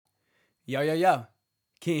Yo, yo, yo.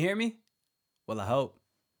 Can you hear me? Well, I hope.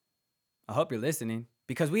 I hope you're listening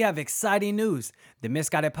because we have exciting news. The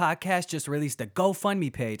Misguided Podcast just released a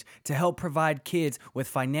GoFundMe page to help provide kids with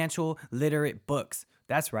financial literate books.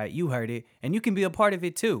 That's right, you heard it. And you can be a part of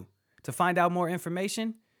it too. To find out more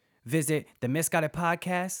information, visit the Misguided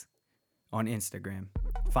Podcast on Instagram.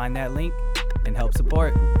 Find that link and help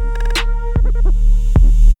support.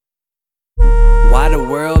 Why the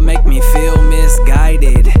world make me feel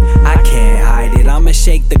misguided? I can't hide it, I'ma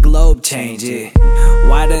shake the globe, change it.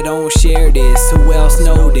 Why they don't share this? Who else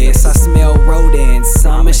know this? I smell rodents,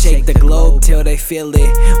 I'ma shake the globe till they feel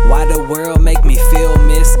it. Why the world make me feel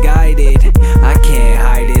misguided? I can't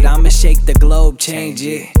hide it, I'ma shake the globe, change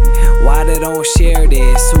it. Why they don't share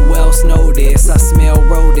this? Who else know this? I smell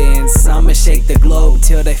rodents, I'ma shake the globe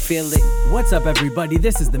till they feel it. What's up, everybody?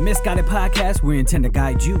 This is the Misguided Podcast. We intend to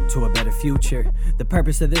guide you to a better future. The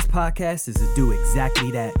purpose of this podcast is to do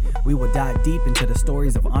exactly that. We will dive deep into the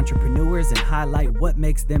stories of entrepreneurs and highlight what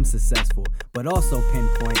makes them successful, but also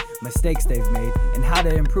pinpoint mistakes they've made and how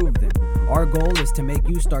to improve them. Our goal is to make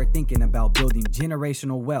you start thinking about building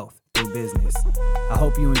generational wealth through business. I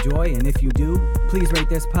hope you enjoy, and if you do, please rate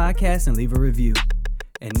this podcast and leave a review.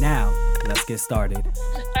 And now, let's get started.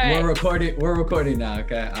 Right. We're recording now,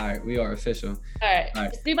 okay? All right, we are official. All right.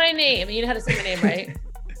 Just do my name. You know how to say my name, right?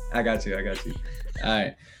 I got you. All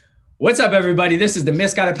right. What's up, everybody? This is the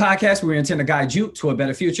Misguided Podcast. We intend to guide you to a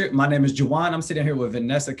better future. My name is Juwan. I'm sitting here with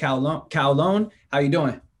Vanessa Kahlon. How you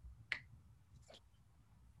doing?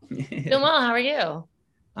 Doing well. How are you?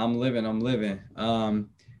 I'm living.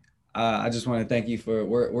 I just want to thank you for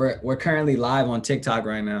we're currently live on TikTok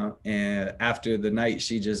right now, and after the night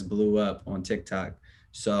she just blew up on TikTok,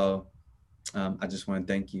 so I just want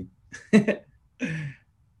to thank you.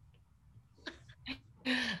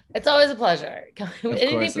 It's always a pleasure.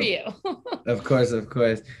 Anything for you. Of course.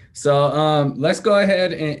 So let's go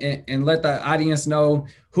ahead and let the audience know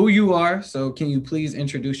who you are. So can you please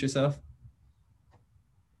introduce yourself?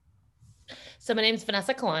 So my name's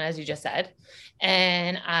Vanessa Kahlon, as you just said,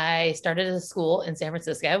 and I started a school in San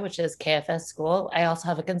Francisco, which is KFS School. I also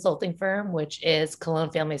have a consulting firm, which is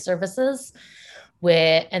Kahlon Family Services.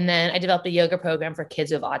 And then I developed a yoga program for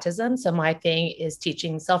kids who have autism. So my thing is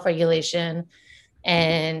teaching self-regulation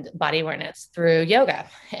and body awareness through yoga.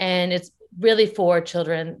 And it's really for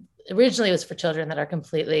children. Originally, it was for children that are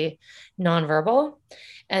completely nonverbal.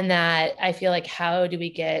 And that I feel like, how do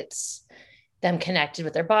we get them connected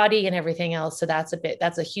with their body and everything else? So that's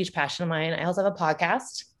a huge passion of mine. I also have a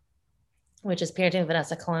podcast, which is Parenting with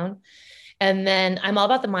Vanessa Kahlon. And then I'm all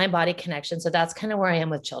about the mind-body connection. So that's kind of where I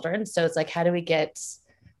am with children. So it's like, how do we get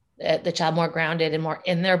the child more grounded and more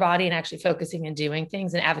in their body and actually focusing and doing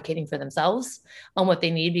things and advocating for themselves on what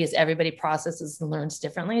they need, because everybody processes and learns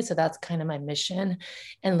differently. So that's kind of my mission,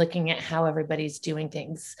 and looking at how everybody's doing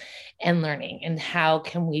things and learning, and how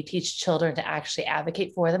can we teach children to actually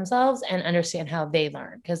advocate for themselves and understand how they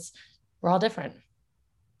learn, because we're all different.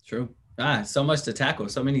 True. So much to tackle,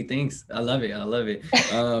 so many things. I love it.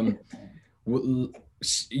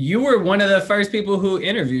 You were one of the first people who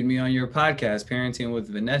interviewed me on your podcast, Parenting with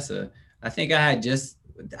Vanessa. I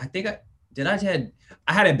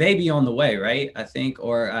had a baby on the way, right? I think,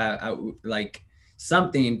 or like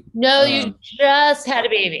something. No, you just had a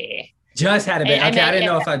baby. Just had a baby. Okay, I didn't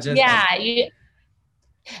know if I just. Yeah,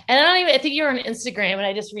 and I think you were on Instagram,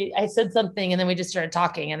 and I said something, and then we just started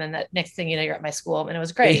talking, and then the next thing you know, you're at my school, and it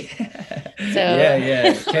was great. So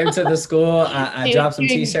yeah. Came to the school. I dropped some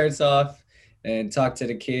t-shirts off and talked to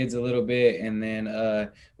the kids a little bit, and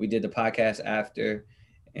then we did the podcast after,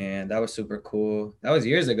 and that was super cool. That was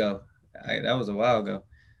years ago. That was a while ago.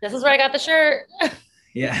 This is where I got the shirt.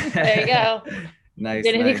 Yeah. There you go.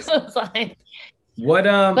 Nice. Clothesline. What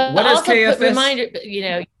is KFS? Reminder,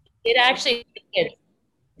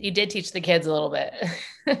 you did teach the kids a little bit.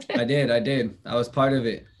 I did. I was part of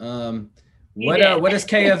it. What does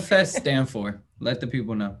KFS stand for? Let the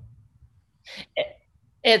people know.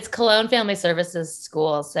 It's Kahlon Family Services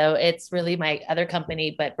School. So it's really my other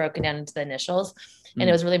company, but broken down into the initials. And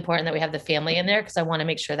it was really important that we have the family in there, because I want to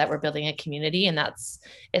make sure that we're building a community, and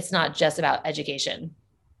it's not just about education.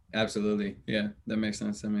 Absolutely. Yeah, that makes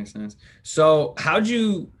sense. So how'd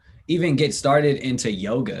you even get started into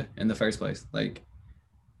yoga in the first place? Like,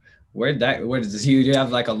 where does you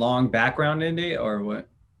have like a long background in it, or what?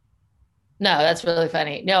 No, that's really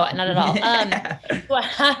funny. No, not at all. What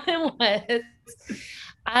happened was,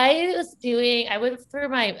 I was doing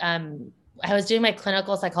my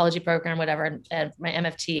clinical psychology program, whatever, and my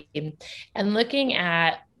MFT, and looking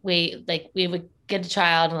at we would get a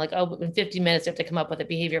child and like, oh, in 50 minutes, you have to come up with a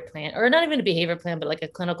behavior plan, or not even a behavior plan, but like a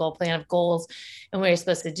clinical plan of goals and what you're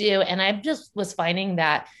supposed to do. And I just was finding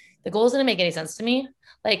that the goals didn't make any sense to me.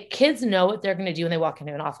 Like kids know what they're going to do when they walk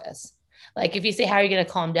into an office. Like if you say, how are you going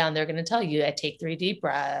to calm down? They're going to tell you, I take 3 deep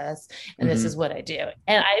breaths and this is what I do.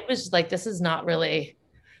 And I was just like, this is not really,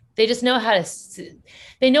 they just know how to,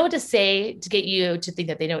 they know what to say to get you to think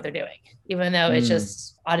that they know what they're doing, even though it's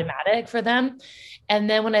just automatic for them. And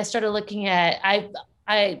then when I started looking at,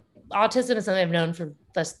 autism is something I've known for,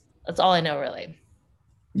 that's all I know really.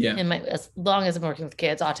 Yeah. And as long as I'm working with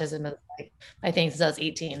kids, autism is like my thing since I was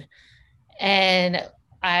 18. And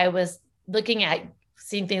I was looking at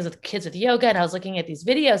seeing things with kids with yoga, and I was looking at these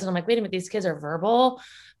videos and I'm like, wait a minute, these kids are verbal.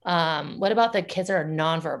 What about the kids that are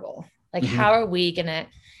nonverbal? Like, how can we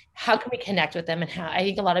connect with them? And how, I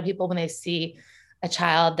think a lot of people, when they see a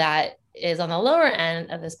child that is on the lower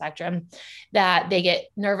end of the spectrum, that they get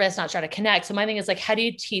nervous, not try to connect. So my thing is like, how do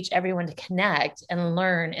you teach everyone to connect and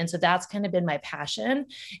learn? And so that's kind of been my passion,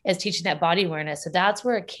 is teaching that body awareness. So that's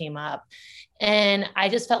where it came up. And I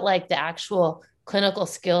just felt like the actual clinical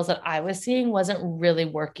skills that I was seeing wasn't really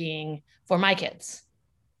working for my kids.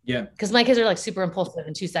 Yeah. Because my kids are like super impulsive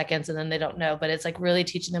in 2 seconds and then they don't know, but it's like really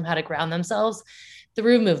teaching them how to ground themselves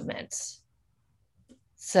through movement.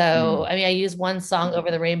 So, I mean, I use one song, Over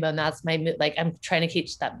the Rainbow, and that's my, like, I'm trying to keep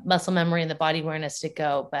that muscle memory and the body awareness to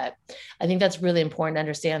go. But I think that's really important to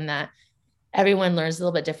understand that everyone learns a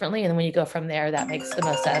little bit differently. And then when you go from there, that makes the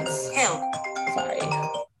most sense. Sorry.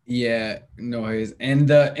 Yeah, no worries. And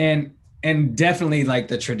definitely like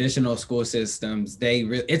the traditional school systems,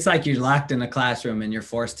 it's like you're locked in a classroom and you're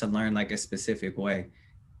forced to learn like a specific way.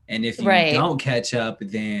 And if you don't catch up,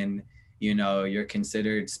 then you're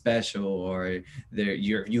considered special, or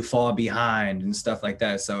you fall behind and stuff like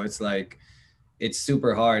that. So it's like, it's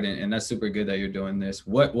super hard, and that's super good that you're doing this.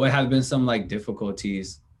 What have been some like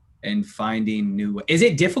difficulties in finding is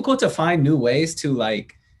it difficult to find new ways to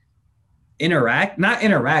like not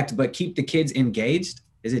interact, but keep the kids engaged?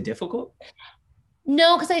 Is it difficult?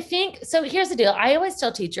 No, because I think, so here's the deal. I always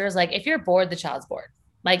tell teachers, like, if you're bored, the child's bored.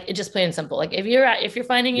 Like, it's just plain and simple. Like if you're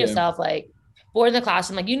finding yourself like bored in the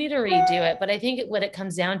classroom, like you need to redo it. But I think what it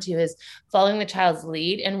comes down to is following the child's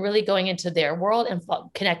lead and really going into their world and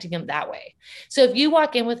connecting them that way. So if you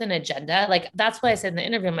walk in with an agenda, like that's why I said in the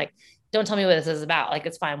interview, I'm like, don't tell me what this is about. Like,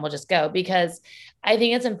 it's fine. We'll just go, because I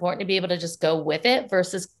think it's important to be able to just go with it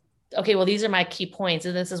versus, okay, well, these are my key points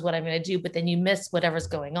and this is what I'm going to do. But then you miss whatever's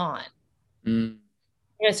going on.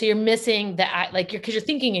 So you're missing that, like, because you're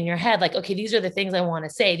thinking in your head, like, okay, these are the things I want to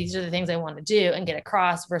say. These are the things I want to do and get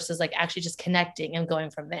across, versus like actually just connecting and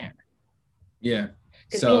going from there. Yeah.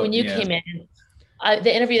 Because when you came in,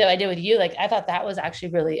 the interview that I did with you, like, I thought that was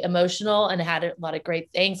actually really emotional and had a lot of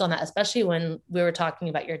great things on that, especially when we were talking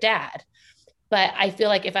about your dad. But I feel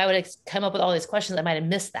like if I would have come up with all these questions, I might have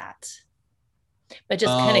missed that. But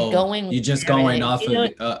just kind of going. You're just going off of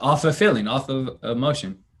feeling, off of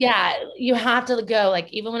emotion. Yeah, you have to go.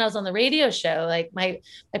 Like, even when I was on the radio show, like my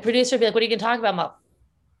producer would be like, what are you going to talk about, Mom?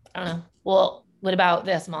 I don't know. Well, what about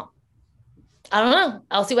this, Mom? I don't know.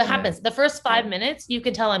 I'll see what happens. The first 5 minutes, you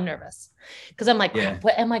can tell I'm nervous because I'm like,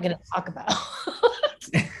 what am I going to talk about?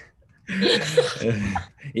 I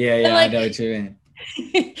know what you mean.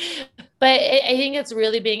 But I think it's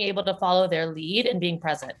really being able to follow their lead and being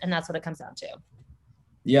present. And that's what it comes down to.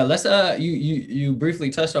 Yeah, let's you briefly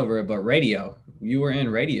touched over it, but radio. You were in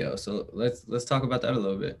radio, so let's talk about that a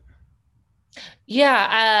little bit.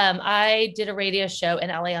 Yeah, I did a radio show in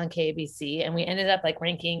LA on KABC, and we ended up like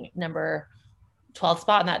ranking number 12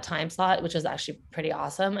 spot in that time slot, which was actually pretty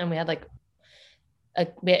awesome. And we had like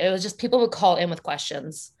it was just people would call in with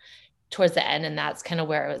questions towards the end, and that's kind of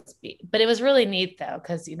where it was. But it was really neat though,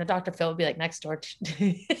 because Dr. Phil would be like next door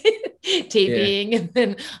taping, and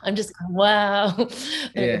then I'm just going, wow,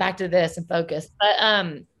 back to this and focus.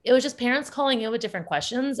 But it was just parents calling in with different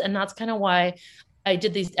questions, and that's kind of why I'm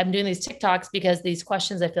doing these TikToks, because these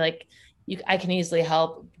questions I feel like I can easily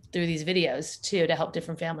help through these videos too, to help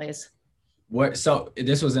different families. So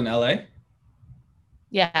this was in LA?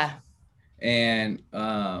 Yeah. And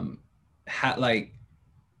how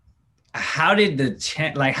did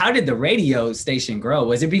the radio station grow?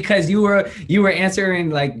 Was it because you were answering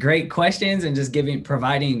like great questions and just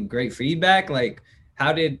providing great feedback? Like,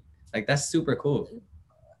 that's super cool.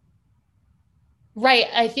 Right.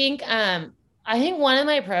 I think one of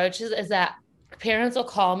my approaches is that parents will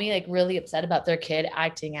call me like really upset about their kid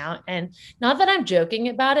acting out, and not that I'm joking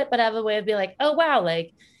about it, but I have a way of being like, oh wow,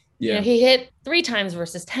 like, he hit 3 times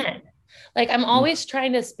versus 10. Like I'm always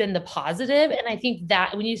trying to spin the positive. And I think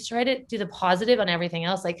that when you try to do the positive on everything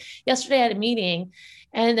else, like yesterday I had a meeting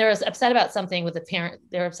and they was upset about something with the parent.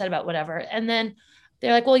 They were upset about whatever. And then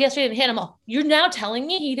they're like, well, yesterday I didn't hit. I'm all, you're now telling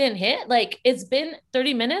me he didn't hit? Like it's been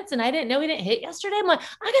 30 minutes and I didn't know he didn't hit yesterday. I'm like,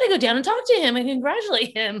 I got to go down and talk to him and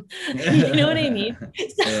congratulate him. You know what I mean?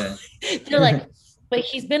 So Yeah. they're like, but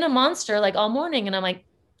he's been a monster like all morning. And I'm like,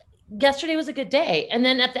 yesterday was a good day. And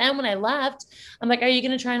then at the end, when I left, I'm like, are you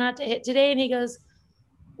going to try not to hit today? And he goes,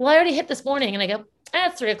 well, I already hit this morning. And I go,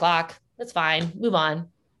 it's 3:00. That's fine. Move on.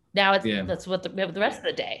 Now that's what the rest of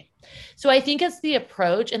the day. So I think it's the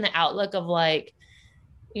approach and the outlook of like,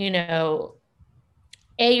 you know,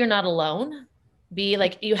 A, you're not alone. B,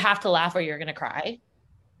 like you have to laugh or you're going to cry.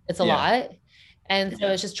 It's a lot. And so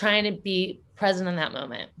it's just trying to be present in that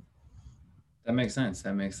moment. That makes sense.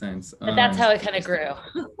 But that's how it kind of grew.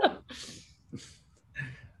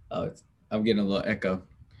 Oh, I'm getting a little echo.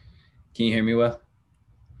 Can you hear me well?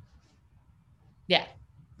 Yeah.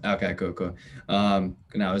 Okay, cool. Now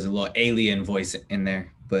there's a little alien voice in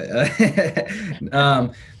there, but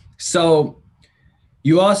so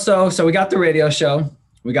we got the radio show,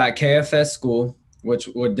 we got KFS school, which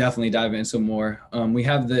we'll definitely dive into more. We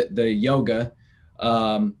have the yoga,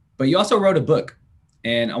 but you also wrote a book.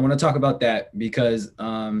 And I want to talk about that because,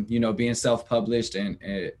 being self-published and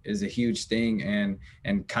is a huge thing,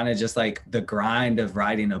 and kind of just like the grind of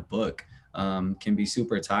writing a book can be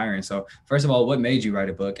super tiring. So first of all, what made you write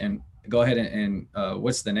a book? And go ahead and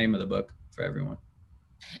what's the name of the book for everyone?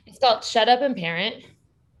 It's called Shut Up and Parent.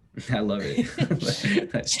 I love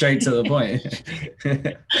it. Straight to the point.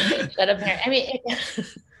 Shut up, parent. I mean,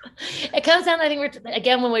 it comes down, I think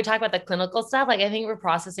when we talk about the clinical stuff, like I think we're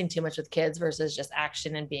processing too much with kids versus just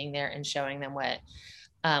action and being there and showing them what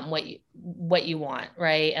you want.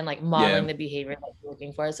 Right. And like modeling the behavior that you're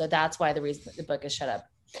looking for. So that's why the reason the book is Shut Up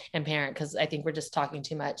and Parent. Cause I think we're just talking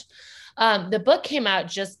too much. The book came out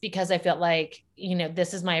just because I felt like,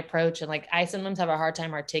 this is my approach. And like, I sometimes have a hard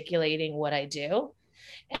time articulating what I do.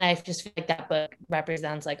 And I just feel like that book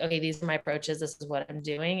represents like, okay, these are my approaches. This is what I'm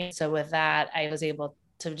doing. And so with that, I was able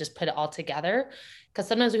to just put it all together. Cause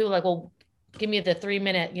sometimes people are like, well, give me the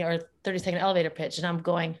 3-minute, or 30-second elevator pitch. And I'm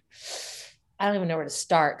going, I don't even know where to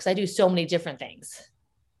start. Cause I do so many different things.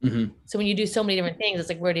 Mm-hmm. So when you do so many different things, it's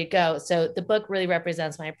like, where do you go? So the book really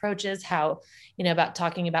represents my approaches, how, about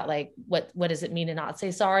talking about like, what does it mean to not say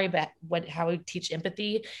sorry, but how we teach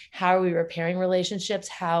empathy, how are we repairing relationships?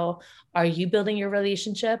 How are you building your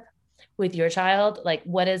relationship with your child? Like,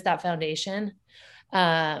 what is that foundation?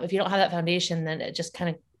 If you don't have that foundation, then it just kind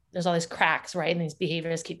of, there's all these cracks, right? And these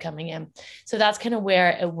behaviors keep coming in. So that's kind of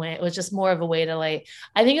where it went. It was just more of a way to like,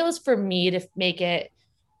 I think it was for me to make it,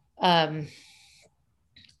 I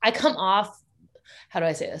come off, how do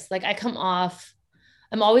I say this? Like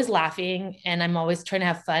I'm always laughing and I'm always trying to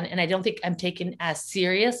have fun. And I don't think I'm taken as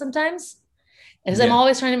serious sometimes because I'm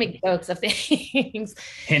always trying to make jokes of things.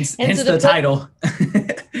 Hence the title.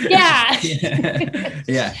 Yeah.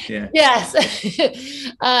 Yeah. Yes.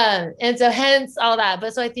 And so hence all that.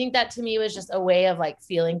 But so I think that to me was just a way of like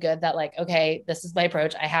feeling good that like, okay, this is my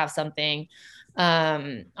approach. I have something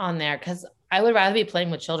on there because I would rather be playing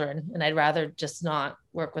with children and I'd rather just not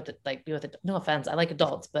work with it, like be with it. No offense. I like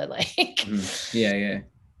adults, but like, yeah.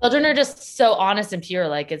 Children are just so honest and pure.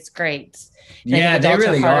 Like it's great. And yeah, they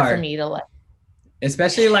really are for me to like,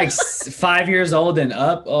 especially like 5 years old and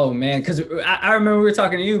up. Oh man. Cause I remember we were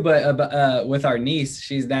talking to you, but with our niece,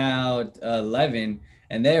 she's now 11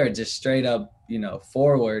 and they are just straight up,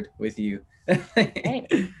 forward with you. Right.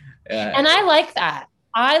 And I like that.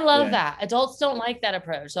 I love that. Adults don't like that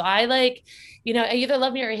approach. So I like, either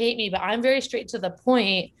love me or hate me, but I'm very straight to the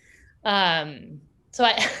point.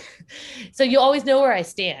 So you always know where I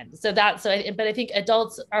stand. But I think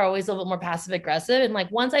adults are always a little bit more passive aggressive. And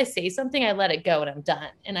like, once I say something, I let it go and I'm done.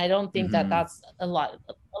 And I don't think that that's a lot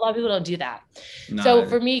of people don't do that. No. So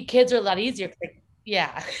for me, kids are a lot easier.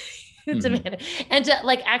 And to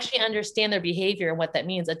like actually understand their behavior and what that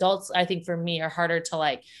means. Adults, I think for me are harder to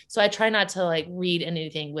like, so I try not to like read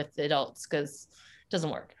anything with the adults because it doesn't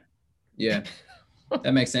work. Yeah,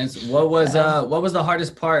 that makes sense. What was the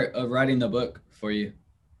hardest part of writing the book for you?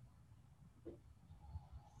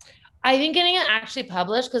 I think getting it actually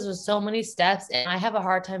published because there's so many steps and I have a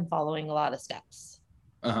hard time following a lot of steps.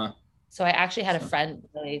 Uh-huh. So I actually had a friend,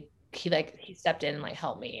 really, he stepped in and like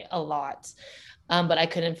helped me a lot. But I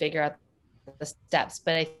couldn't figure out the steps.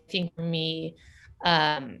 But I think for me,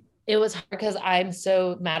 it was hard because I'm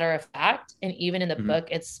so matter of fact. And even in the book,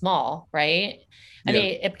 it's small, right? I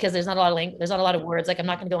mean, because there's not a lot of there's not a lot of words. Like I'm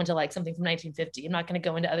not going to go into like something from 1950. I'm not going to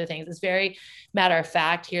go into other things. It's very matter of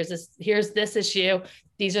fact. Here's this issue.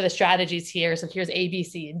 these are the strategies here. So here's A, B,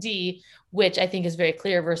 C, and D, which I think is very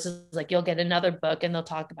clear versus like you'll get another book and they'll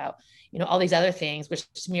talk about, all these other things, which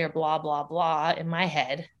to me are blah, blah, blah in my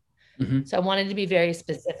head. Mm-hmm. So I wanted to be very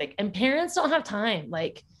specific, and parents don't have time.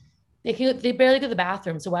 Like they barely go to the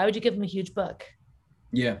bathroom. So why would you give them a huge book?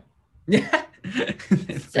 Yeah. Yeah.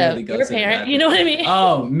 So you're a parent, you know what I mean?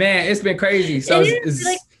 Oh man, it's been crazy. So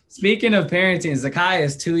like, speaking of parenting, Zakai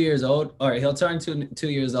is 2 years old, or he'll turn 2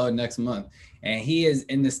 years old next month. And he is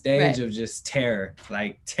in the stage of just terror.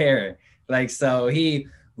 Like, so he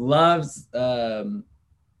loves,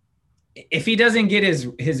 if he doesn't get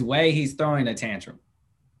his way, he's throwing a tantrum.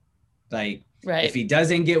 Like, if he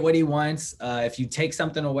doesn't get what he wants, if you take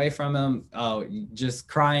something away from him, just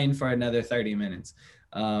crying for another 30 minutes.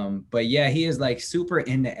 But yeah, he is like super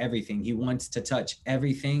into everything. He wants to touch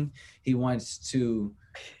everything. He wants to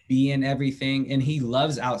be in everything, and he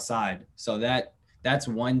loves outside. So that's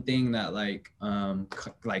one thing that like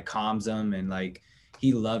calms him, and like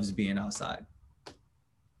he loves being outside.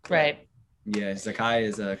 Right. Yeah, Zakai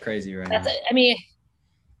is crazy right now.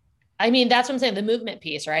 I mean, that's what I'm saying. The movement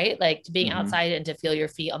piece, right? Like to being outside and to feel your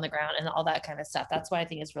feet on the ground and all that kind of stuff. That's why I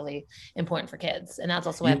think it's really important for kids. And that's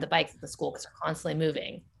also why I have the bikes at the school, because they're constantly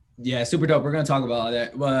moving. Yeah, super dope. We're going to talk about all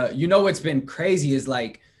that. Well, what's been crazy is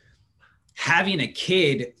like having a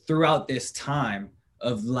kid throughout this time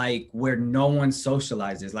of like where no one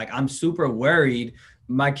socializes. Like I'm super worried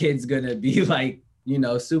my kid's going to be like,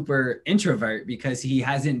 super introvert because he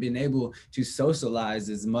hasn't been able to socialize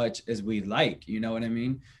as much as we'd like, you know what I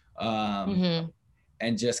mean?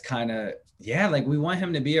 And just kind of, like we want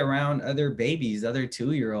him to be around other babies, other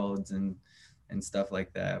 2-year-olds and stuff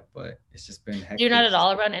like that. But it's just been hectic. You're not at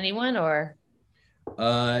all around anyone, or?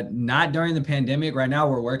 Not during the pandemic. Right now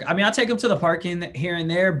we're working. I mean, I'll take him to the park here and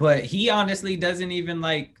there, but he honestly doesn't even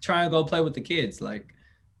like try and go play with the kids. Like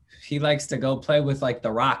he likes to go play with like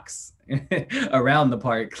the rocks around the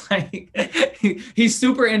park. Like he's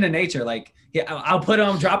super into nature. Like I'll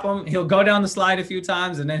drop him. He'll go down the slide a few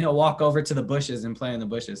times and then he'll walk over to the bushes and play in the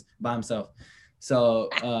bushes by himself. So,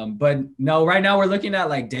 but no, right now we're looking at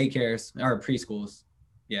like daycares or preschools.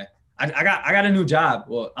 Yeah. I got a new job.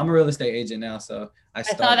 Well, I'm a real estate agent now. So I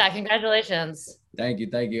saw that. Congratulations. Thank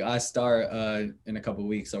you. I start in a couple of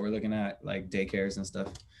weeks. So we're looking at like daycares and stuff.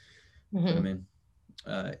 I mean,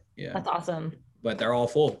 yeah. That's awesome. But they're all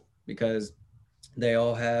full because they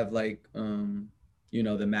all have like,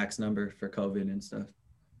 the max number for COVID and stuff.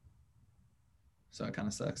 So it kind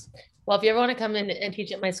of sucks. Well, if you ever want to come in and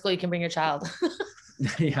teach at my school, you can bring your child.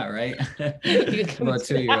 Yeah, right. You can about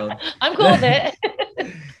 2-year-old. I'm cool with it.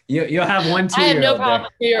 You'll have 1 2-year-old. I have no problem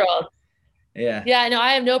with 2-year-old. Yeah. Yeah, no,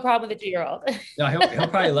 I have no problem with a 2-year-old. No, he'll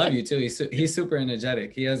probably love you too. He's super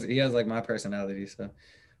energetic. He has like my personality. So,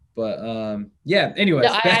 but yeah. Anyways,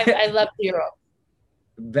 no, I love 2-year-old.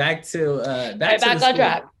 Back on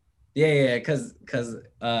track. Yeah, because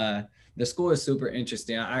the school is super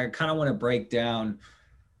interesting. I kind of want to break down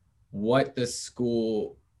what the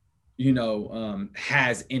school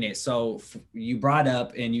has in it. So you brought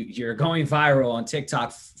up and you're going viral on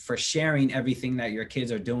TikTok for sharing everything that your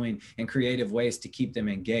kids are doing in creative ways to keep them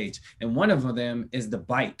engaged. And one of them is the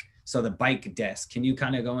bike. So the bike desk. Can you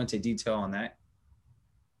kind of go into detail on that?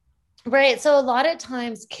 Right. So a lot of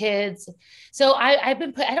times kids, so I've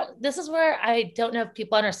been this is where I don't know if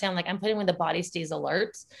people understand, like I'm putting when the body stays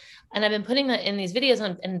alert, and I've been putting that in these videos,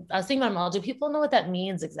 and I was thinking about them all. Do people know what that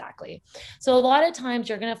means exactly? So a lot of times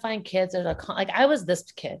you're going to find kids that are like, I was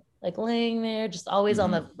this kid, like laying there, just always on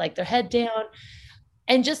the, like their head down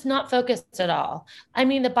and just not focused at all. I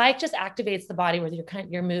mean, the bike just activates the body where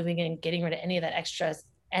you're moving and getting rid of any of that extra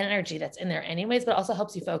energy that's in there anyways, but also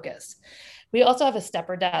helps you focus. We also have a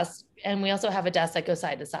stepper desk, and we also have a desk that goes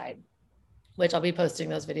side to side, which I'll be posting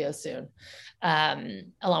those videos soon,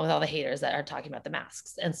 along with all the haters that are talking about the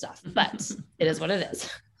masks and stuff. But it is what it is.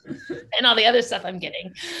 And all the other stuff I'm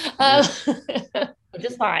getting, which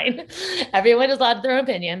is fine. Everyone is allowed their own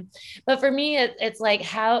opinion. But for me, it's like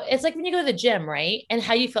when you go to the gym, right? And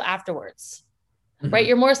how you feel afterwards. Right.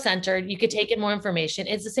 You're more centered. You could take in more information.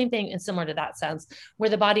 It's the same thing and similar to that sense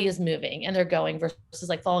where the body is moving and they're going versus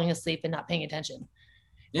like falling asleep and not paying attention.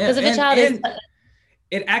 Yeah. Because if a child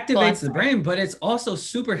it activates the brain, but it's also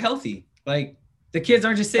super healthy. Like the kids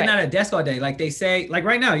aren't just sitting at a desk all day. Like they say, like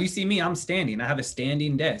right now, you see me, I'm standing. I have a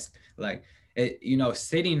standing desk. Like,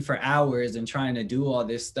 sitting for hours and trying to do all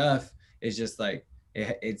this stuff is just like,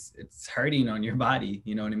 it's hurting on your body.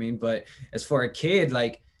 You know what I mean? But as for a kid,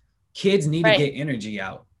 like, kids need to get energy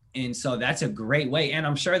out. And so that's a great way. And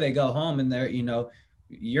I'm sure they go home and they're,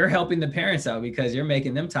 you're helping the parents out because you're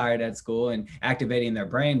making them tired at school and activating their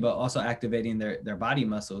brain, but also activating their body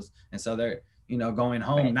muscles. And so they're, you know, going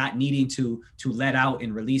home, Right. not needing to let out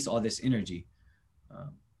and release all this energy.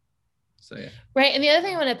 So yeah. Right. And the other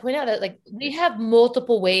thing I want to point out that like we have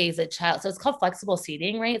multiple ways a child, so it's called flexible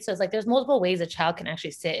seating, right? So it's like there's multiple ways a child can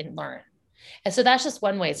actually sit and learn. And so that's just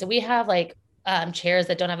one way. So we have like chairs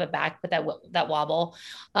that don't have a back, but that wobble,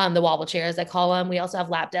 the wobble chairs, I call them. We also have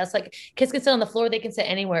lap desks. Like kids can sit on the floor, they can sit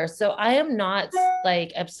anywhere. So I am not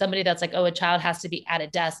like somebody that's like, oh, a child has to be at a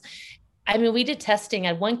desk. I mean, we did testing. I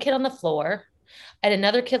had one kid on the floor. I had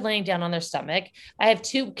another kid laying down on their stomach. I have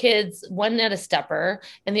two kids, one at a stepper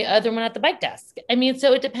and the other one at the bike desk. I mean,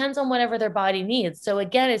 so it depends on whatever their body needs. So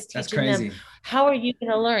again, it's That's teaching them, crazy. how are you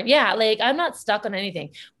going to learn? Yeah, like I'm not stuck on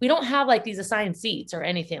anything. We don't have like these assigned seats or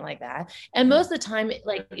anything like that. And most of the time,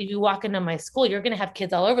 like if you walk into my school, you're going to have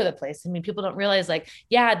kids all over the place. I mean, people don't realize like,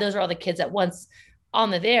 yeah, those are all the kids at once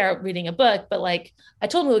on there reading a book, but like I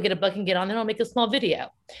told them we'll get a book and get on there, I'll make a small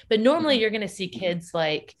video. But normally you're going to see kids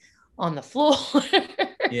like on the floor,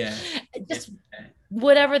 Yeah. just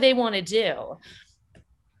whatever they want to do.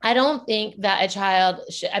 I don't think that a child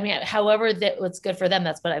should, I mean, however that what's good for them,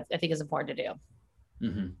 that's what I think is important to do.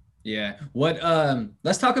 Mm-hmm. Yeah. What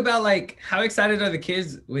let's talk about like how excited are the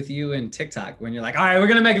kids with you in TikTok when you're like, all right, we're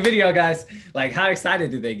gonna make a video, guys. Like how excited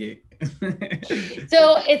do they get?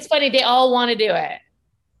 So it's funny, they all want to do it.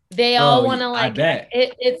 They all want to I like bet.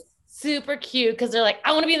 it's super cute because they're like,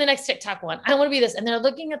 I want to be in the next TikTok one. I want to be this. And they're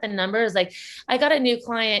looking at the numbers. Like I got a new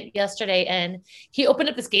client yesterday and he opened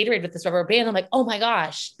up this Gatorade with this rubber band. I'm like, oh my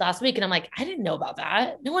gosh, last week. And I'm like, I didn't know about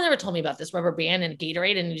that. No one ever told me about this rubber band and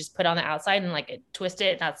Gatorade and you just put it on the outside and like twist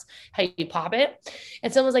it. And that's how you pop it.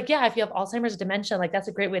 And someone was like, yeah, if you have Alzheimer's or dementia, like that's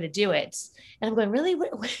a great way to do it. And I'm going, really?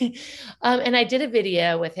 And I did a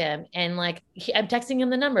video with him and like, I'm texting him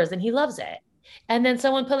the numbers and he loves it. And then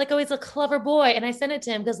someone put like, oh, he's a clever boy. And I sent it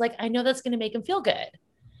to him because like, I know that's going to make him feel good.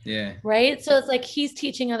 Yeah. Right. So it's like, he's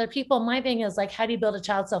teaching other people. My thing is like, how do you build a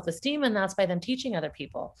child's self-esteem? And that's by them teaching other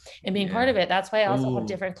people and being part of it. That's why I also have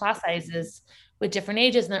different class sizes with different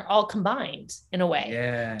ages and they're all combined in a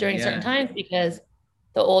way during certain times because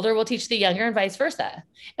the older will teach the younger and vice versa.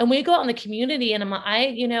 And we go out in the community and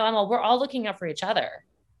we're all looking out for each other.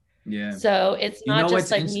 Yeah. So it's not just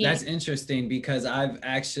like me. That's interesting because I've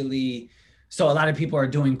actually, so a lot of people are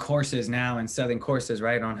doing courses now and selling courses,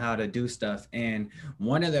 right, on how to do stuff. And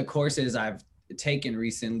one of the courses I've taken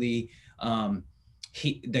recently, I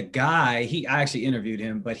actually interviewed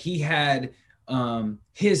him, but he had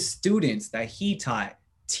his students that he taught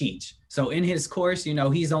teach. So in his course, you know,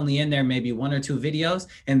 he's only in there maybe 1 or 2 videos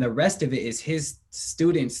and the rest of it is his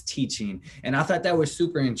students teaching. And I thought that was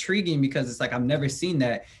super intriguing because it's like, I've never seen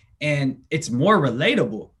that. And it's more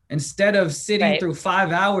relatable. Instead of sitting through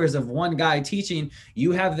 5 hours of one guy teaching,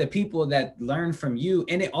 you have the people that learn from you.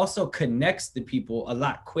 And it also connects the people a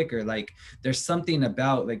lot quicker. Like there's something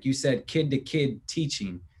about, like you said, kid to kid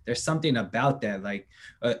teaching. There's something about that. Like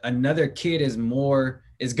another kid is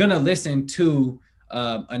going to listen to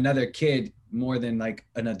another kid more than like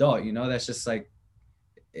an adult, you know, that's just like,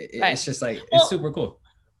 it's just like, it's super cool.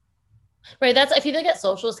 Right. That's if you look at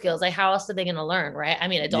social skills, like how else are they going to learn? Right. I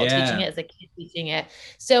mean, adult teaching it is a kid teaching it.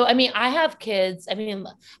 So, I mean, I have kids. I mean,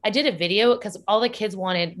 I did a video because all the kids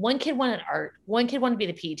one kid wanted art. One kid wanted to be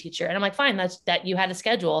the PE teacher. And I'm like, fine, that you had a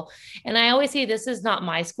schedule. And I always say, this is not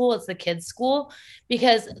my school. It's the kids' school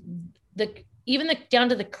because down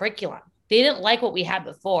to the curriculum, they didn't like what we had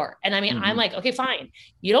before. And I mean, I'm like, okay, fine.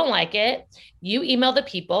 You don't like it. You email the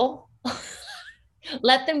people.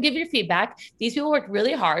 Let them give your feedback. These people worked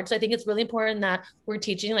really hard. So I think it's really important that we're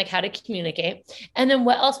teaching like how to communicate. And then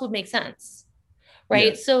what else would make sense?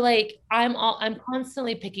 Right. Yeah. So like, I'm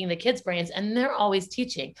constantly picking the kids' brains and they're always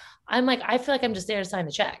teaching. I'm like, I feel like I'm just there to sign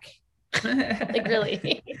the check. Like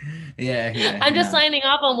really. Yeah. I'm just signing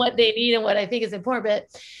off on what they need and what I think is important.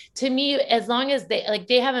 But to me, as long as they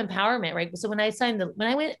have empowerment, right? So when I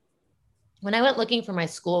went looking for my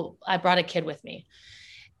school, I brought a kid with me.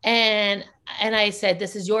 And I said,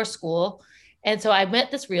 this is your school. And so I met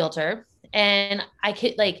this realtor and I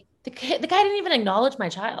could like, the guy didn't even acknowledge my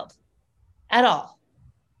child at all.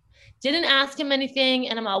 Didn't ask him anything.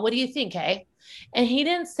 And I'm like, what do you think? Hey? And he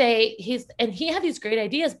didn't say he had these great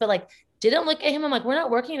ideas, but like, didn't look at him. I'm like, we're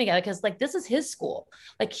not working together because like, this is his school.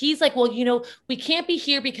 Like, he's like, well, you know, we can't be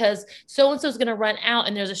here because so-and-so is going to run out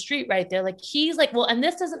and there's a street right there. Like, he's like, well, and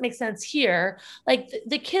this doesn't make sense here. Like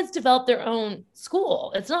the kids develop their own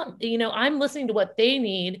school. It's not, you know, I'm listening to what they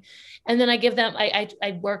need. And then I give them,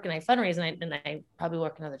 I work and I fundraise and I probably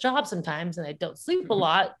work another job sometimes and I don't sleep a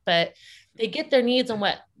lot, but they get their needs on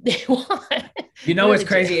what they want. You know, what's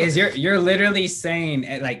crazy is you're literally saying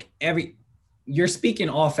like you're speaking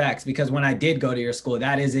all facts, because when I did go to your school,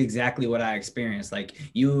 that is exactly what I experienced. Like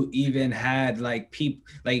you even had like people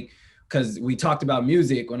like, because we talked about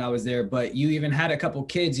music when I was there, but you even had a couple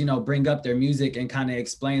kids, you know, bring up their music and kind of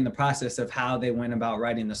explain the process of how they went about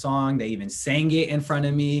writing the song. They even sang it in front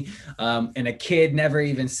of me. And a kid never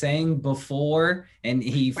even sang before. And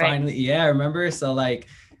he finally, yeah, I remember. So like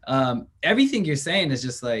everything you're saying is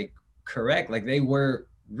just like correct. Like they were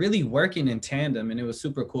really working in tandem, and it was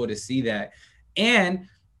super cool to see that. And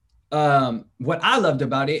what I loved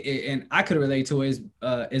about it, and I could relate to, is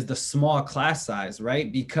the small class size, right?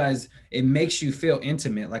 Because it makes you feel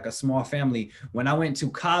intimate, like a small family. When I went to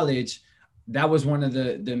college, that was one of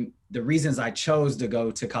the reasons I chose to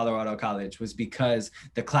go to Colorado College, was because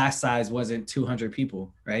the class size wasn't 200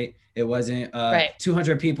 people, right? It wasn't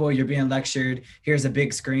 200 people, you're being lectured, here's a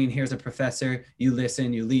big screen, here's a professor, you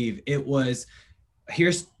listen, you leave. It was,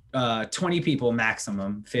 here's 20 people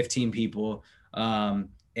maximum, 15 people.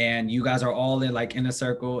 And you guys are all in a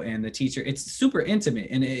circle, and the teacher, it's super intimate,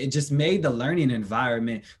 and it just made the learning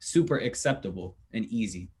environment super acceptable and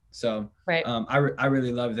easy. So I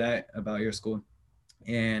really love that about your school.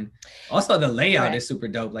 And also the layout is super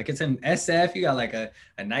dope. Like it's in SF, you got like a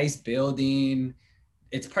nice building.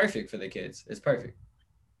 It's perfect for the kids. It's perfect.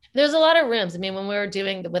 There's a lot of rooms. I mean, when we were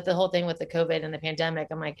doing with the whole thing with the COVID and the pandemic,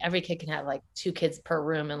 I'm like, every kid can have like 2 kids per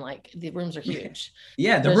room, and like the rooms are huge.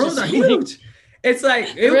 Yeah, the rooms are huge. It's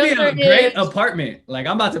like, it would be a great apartment. Like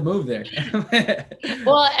I'm about to move there.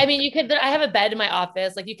 Well, I mean, you could, I have a bed in my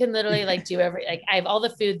office. Like you can literally like do like I have all the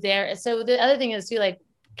food there. So the other thing is too, like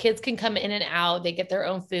kids can come in and out. They get their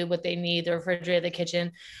own food, what they need, the refrigerator, the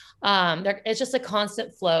kitchen. It's just a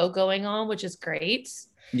constant flow going on, which is great.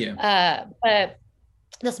 Yeah. But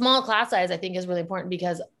the small class size, I think, is really important,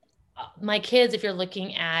 because my kids, if you're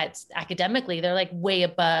looking at academically, they're like way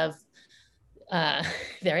above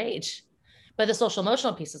their age, but the social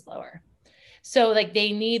emotional piece is lower. So like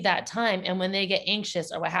they need that time. And when they get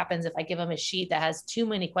anxious, or what happens if I give them a sheet that has too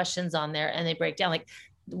many questions on there and they break down, like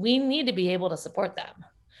we need to be able to support them.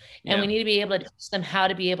 And we need to be able to teach them how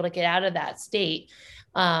to be able to get out of that state.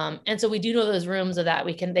 And so we do know those rooms of that.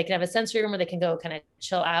 They can have a sensory room where they can go kind of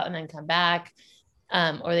chill out and then come back.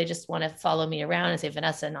 Or they just want to follow me around and say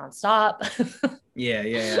Vanessa nonstop.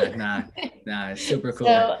 Yeah. Nah, it's super cool.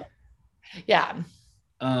 So, yeah.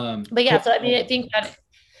 But yeah, so I mean, I think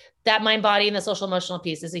that mind, body, and the social emotional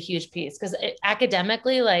piece is a huge piece, because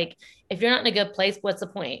academically, like if you're not in a good place, what's the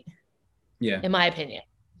point? Yeah. In my opinion,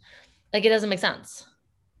 like it doesn't make sense.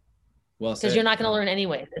 Well, because you're not going to learn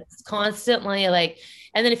anyway. It's constantly like,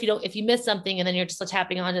 and then if you miss something, and then you're just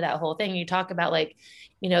tapping onto that whole thing, you talk about like,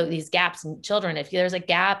 you know, these gaps in children. If there's a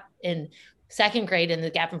gap in 2nd grade and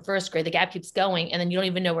the gap in 1st grade, the gap keeps going, and then you don't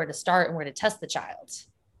even know where to start and where to test the child.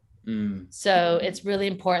 So it's really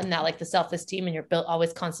important that like the self-esteem, and you're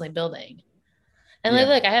always constantly building. And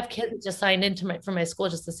like I have kids that just signed into from my school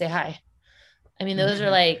just to say hi. I mean, those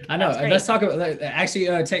are like, I know. Let's talk about, actually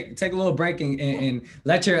take a little break and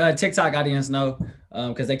let your TikTok audience know,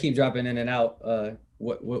 because they keep dropping in and out,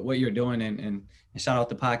 what you're doing, and shout out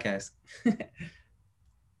the podcast.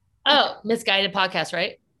 Oh, Misguided Podcast,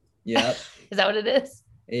 right? Yep. Is that what it is?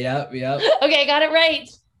 Yep. Okay, got it right.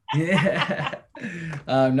 Yeah.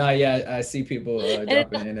 I see people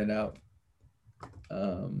dropping in and out.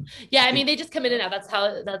 Yeah, I mean, they just come in and out.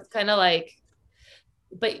 That's kind of like,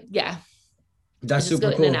 but yeah. That's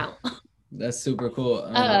super cool. That's super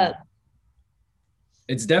cool.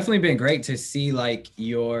 It's definitely been great to see like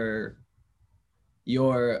your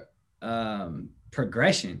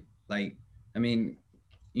progression. Like, I mean,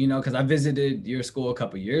 you know, because I visited your school a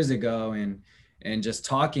couple years ago, and just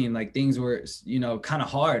talking, like things were, you know, kind of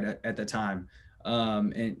hard at the time.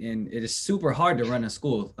 And it is super hard to run a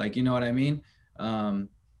school, like, you know what I mean?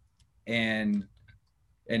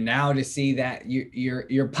 And now to see that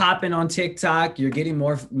you're popping on TikTok, you're getting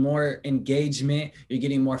more engagement, you're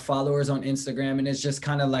getting more followers on Instagram, and it's just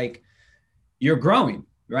kind of like you're growing,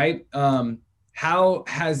 right? How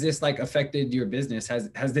has this like affected your business? Has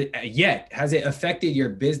it affected your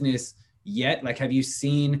business yet? Like, have you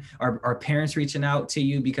seen our parents reaching out to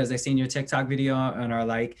you because they seen your TikTok video and are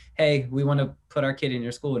like, hey, we want to put our kid in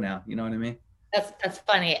your school now? You know what I mean? That's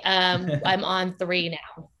funny. I'm on 3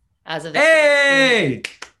 now as of this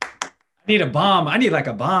week. I need like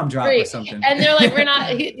a bomb drop 3. or something. And they're like,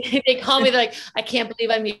 they call me, they're like, I can't believe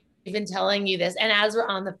I'm even telling you this. And as we're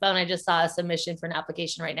on the phone, I just saw a submission for an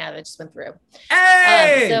application right now that just went through.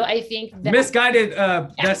 Hey! So I think that misguided,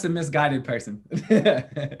 that's a misguided person. And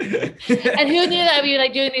who knew that we were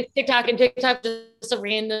like doing these TikTok, and TikTok just a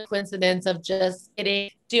random coincidence of just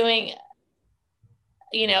doing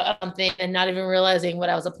something and not even realizing what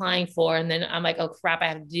I was applying for. And then I'm like, oh crap, I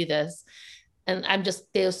have to do this. And I'm just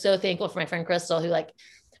so thankful for my friend Crystal, who like,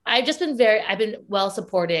 I've been well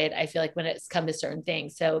supported. I feel like when it's come to certain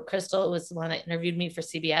things. So Crystal was the one that interviewed me for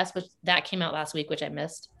CBS, which that came out last week, which I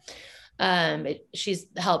missed. She's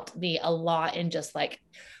helped me a lot in just like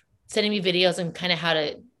sending me videos and kind of how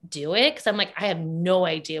to do it. Cause I'm like, I have no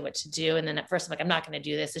idea what to do. And then at first I'm like, I'm not going to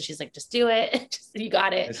do this. And she's like, just do it. You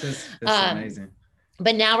got it. It's amazing.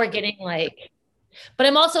 But now we're getting like, but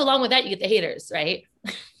I'm also along with that, you get the haters, right?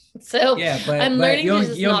 So yeah, I'm learning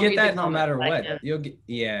you'll get that no matter what. You'll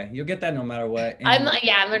get that no matter what. I'm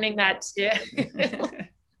learning that too.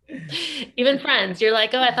 Even friends, you're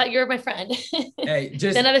like, oh, I thought you were my friend. Hey,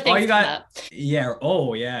 just then other things all you got, come up. Yeah.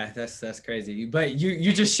 Oh yeah, that's crazy. But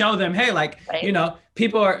you just show them, hey, like, right.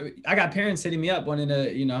 I got parents hitting me up wanting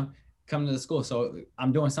to, come to the school. So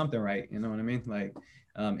I'm doing something right. You know what I mean? Like,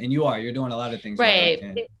 and you're doing a lot of things right.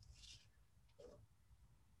 Right.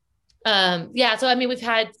 Yeah. So, I mean,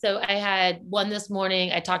 I had one this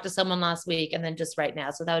morning, I talked to someone last week, and then just right now.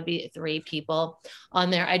 So that would be 3 people on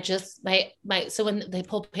there. So when the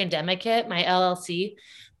whole pandemic hit, my LLC,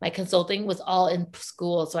 my consulting was all in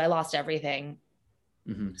school. So I lost everything.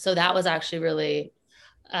 Mm-hmm. So that was actually really,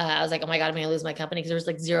 I was like, oh my God, I'm going to lose my company, because there was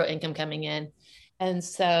like 0 income coming in. And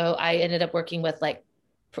so I ended up working with like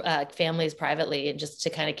families privately, and just to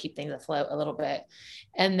kind of keep things afloat a little bit.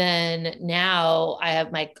 And then now I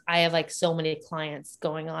have like so many clients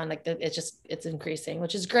going on, like it's increasing,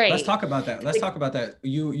 which is great. Let's talk about that.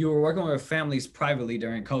 You were working with families privately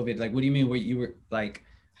during COVID. Like, what do you mean? What you were like,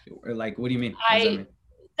 what do you mean?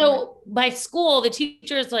 So my school, the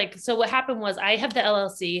teachers, like, so what happened was I have the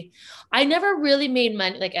LLC. I never really made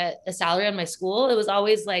money, like a salary on my school. It was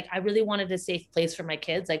always like, I really wanted a safe place for my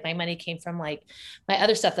kids. Like my money came from like my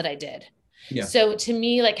other stuff that I did. Yeah. So to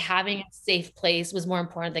me, like having a safe place was more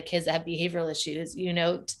important than kids that have behavioral issues,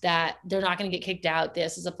 that they're not going to get kicked out.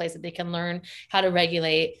 This is a place that they can learn how to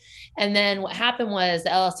regulate. And then what happened was the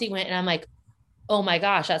LLC went, and I'm like, oh my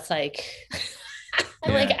gosh, that's like,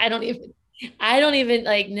 I'm like, I don't even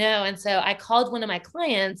like know. And so I called one of my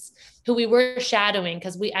clients who we were shadowing,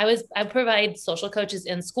 because I provide social coaches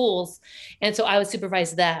in schools. And so I would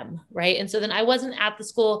supervise them. Right. And so then I wasn't at the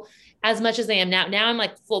school as much as I am now. Now I'm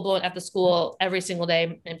like full blown at the school every single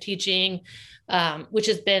day. I'm teaching, which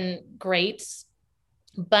has been great.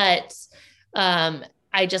 But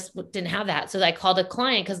I just didn't have that. So I called a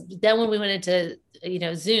client, because then when we went into,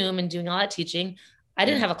 Zoom and doing all that teaching, I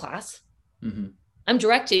didn't have a class. Mm-hmm. I'm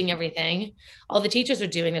directing everything. All the teachers are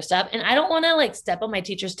doing their stuff. And I don't want to like step on my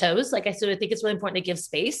teachers' toes. Like I think it's really important to give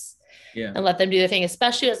space and let them do their thing,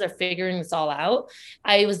 especially as they're figuring this all out.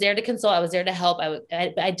 I was there to consult. I was there to help.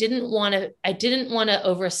 I didn't want to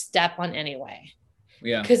overstep on any way.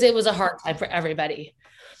 Yeah. Because it was a hard time for everybody.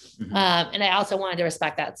 Mm-hmm. And I also wanted to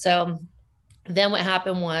respect that. So then what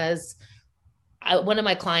happened was, one of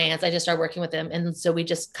my clients, I just started working with them. And so we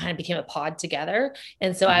just kind of became a pod together.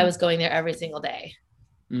 And so I was going there every single day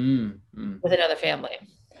with another family.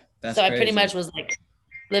 That's so crazy. I pretty much was like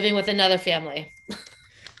living with another family.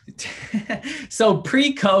 So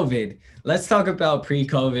pre-COVID, let's talk about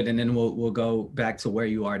pre-COVID, and then we'll go back to where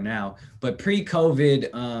you are now. But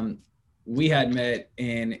pre-COVID, we had met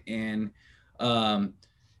and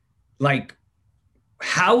like,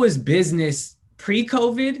 how was business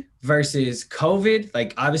pre-COVID versus COVID?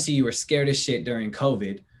 Like, obviously you were scared as shit during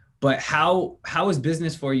COVID, but how was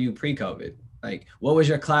business for you pre-COVID? Like, what was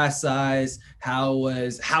your class size? How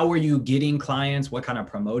were you getting clients? What kind of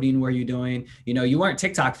promoting were you doing? You weren't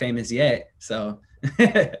TikTok famous yet, so.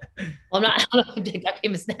 Well, I'm TikTok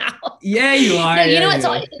famous now. Yeah, you are. No, it's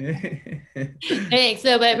all. Thanks.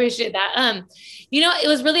 So, but I appreciate that. It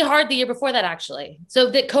was really hard the year before that, actually.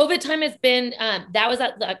 So the COVID time has been, that was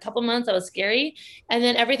a couple months that was scary. And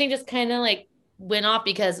then everything just kind of like went off,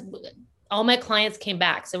 because all my clients came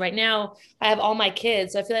back. So right now I have all my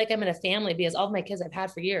kids. So I feel like I'm in a family, because all of my kids I've had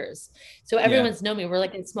for years. So everyone's known me. We're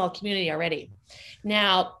like in a small community already.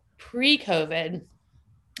 Now, pre-COVID,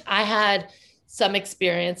 I had some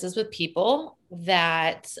experiences with people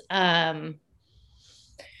that were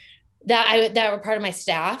part of my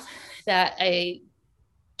staff, that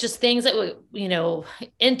things that would,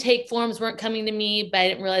 intake forms weren't coming to me, but I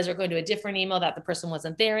didn't realize they were going to a different email, that the person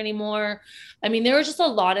wasn't there anymore. I mean, there were just a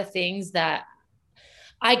lot of things that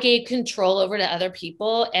I gave control over to other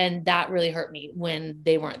people, and that really hurt me when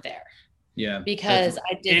they weren't there. Yeah. Because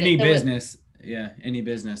I did any business. Any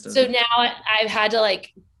business. So now I've had to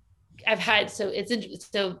like,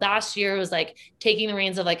 so last year was like taking the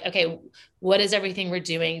reins of like, okay, what is everything we're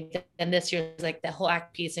doing? And this year is like the whole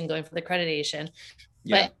act piece and going for the accreditation.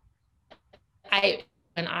 Yeah. But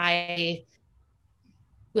when I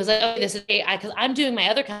was like, oh, this is because I'm doing my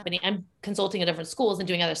other company, I'm consulting at different schools and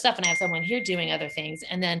doing other stuff, and I have someone here doing other things,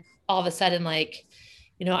 and then all of a sudden, like,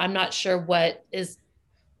 I'm not sure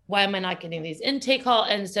why am I not getting these intake calls?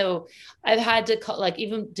 And so I've had to call, like,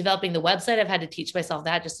 even developing the website, I've had to teach myself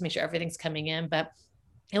that just to make sure everything's coming in. But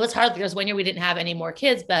it was hard because 1 year we didn't have any more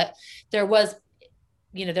kids, but there was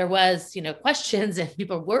questions and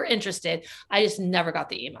people were interested. I just never got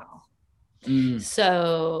the email.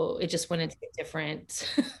 So it just went into a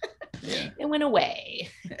different, it went away.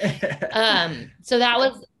 So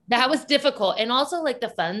that was difficult. And also, like, the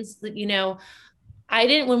funds, I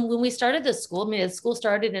didn't, when we started the school, the school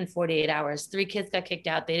started in 48 hours, 3 kids got kicked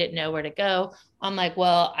out. They didn't know where to go. I'm like,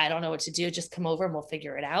 well, I don't know what to do. Just come over and we'll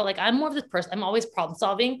figure it out. Like, I'm more of the person, I'm always problem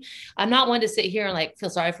solving. I'm not one to sit here and like feel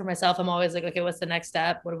sorry for myself. I'm always like, okay, what's the next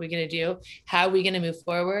step? What are we going to do? How are we going to move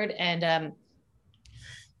forward? And,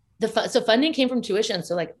 so funding came from tuition.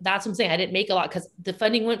 So, like, that's what I'm saying. I didn't make a lot because the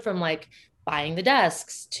funding went from like buying the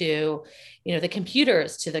desks to, the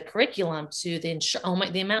computers, to the curriculum, to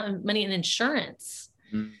the amount of money in insurance.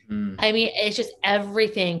 Mm-hmm. I mean, it's just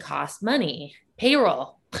everything costs money.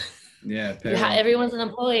 Payroll. Yeah. Payroll. Everyone's an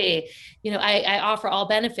employee. I offer all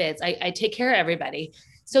benefits. I take care of everybody.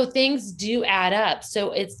 So things do add up.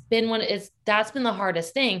 So that's been the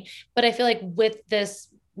hardest thing. But I feel like with this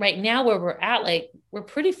right now where we're at, like, we're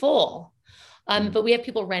pretty full. But we have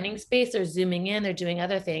people renting space, they're Zooming in, they're doing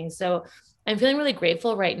other things. So I'm feeling really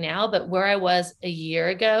grateful right now, but where I was a year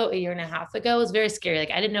and a half ago, was very scary. Like,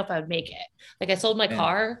 I didn't know if I would make it. Like, I sold my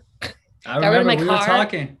car. I remember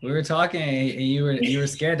we were talking and you were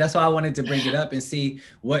scared. That's why I wanted to bring it up and see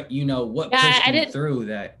what pushed you through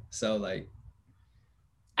that. So, like,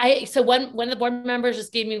 so one of the board members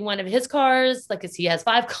just gave me one of his cars, like, cause he has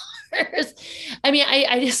 5 cars. I mean,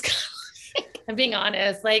 I just, I'm being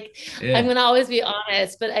honest, like, I'm going to always be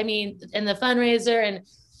honest, but I mean, and the fundraiser, and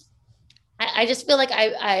I just feel like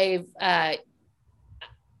I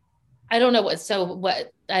don't know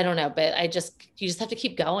I don't know, but you just have to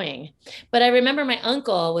keep going. But I remember my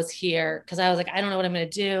uncle was here because I was like, I don't know what I'm going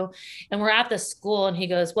to do. And we're at the school and he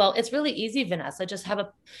goes, well, it's really easy, Vanessa.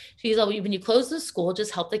 He's like, when you close the school,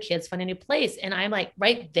 just help the kids find a new place. And I'm like,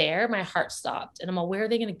 right there, my heart stopped. And I'm like, where are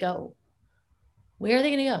they going to go? Where are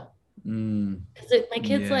they going to go? Because my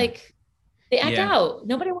kids, like, they act out.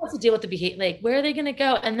 Nobody wants to deal with the behavior. Like, where are they going to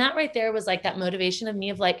go? And that right there was like that motivation of me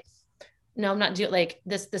of like, no, I'm not doing, like,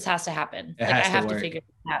 this has to happen. Like, I have to figure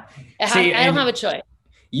it out. I don't have a choice.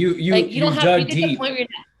 You don't have dug deep.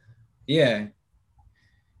 Yeah.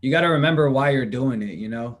 You got to remember why you're doing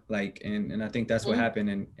it, like, and I think that's what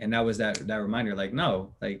happened. And that was that reminder, like,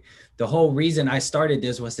 no, like, the whole reason I started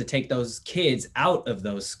this was to take those kids out of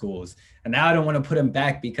those schools. And now I don't want to put them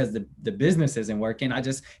back because the business isn't working. I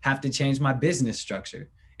just have to change my business structure.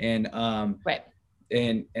 And, right.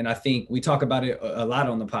 And I think we talk about it a lot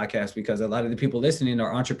on the podcast because a lot of the people listening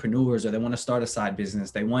are entrepreneurs, or they want to start a side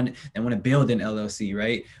business. They want to build an LLC,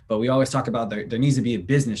 right? But we always talk about there needs to be a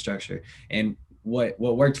business structure. And what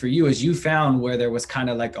worked for you is you found where there was kind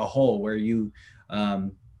of like a hole where you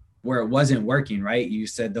where it wasn't working, right? You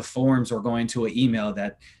said the forms were going to an email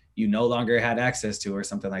that you no longer had access to or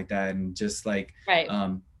something like that. And just like,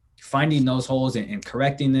 finding those holes and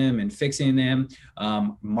correcting them and fixing them.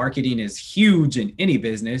 Marketing is huge in any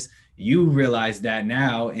business. You realize that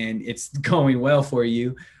now, and it's going well for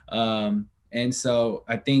you. And so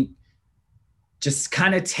I think just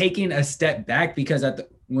kind of taking a step back, because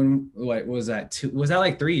what was that? Was that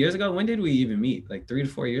like 3 years ago? When did we even meet? Like 3 to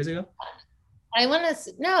 4 years ago? I want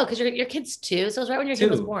to no, because your kid's 2, so it was right when your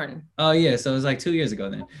kid was born. Oh yeah, so it was like 2 years ago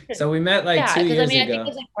then. So we met like 2 years ago. I think it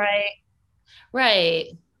was like right.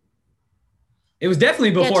 It was definitely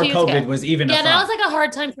before COVID was even a thought. That was like a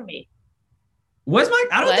hard time for me. I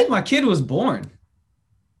don't think my kid was born.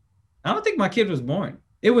 I don't think my kid was born.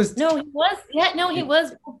 It was. No, he was. Yeah, no, he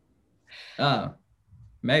was. Oh,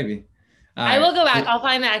 maybe. I will go back. I'll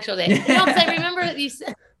find the actual date. No, because I remember you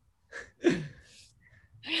said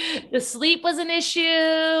the sleep was an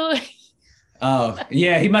issue. Oh,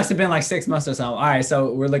 yeah. He must have been like 6 months or something. All right.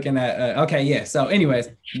 So we're looking at, okay. Yeah. So anyways.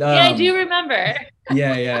 I do remember.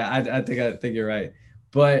 Yeah. I think you're right.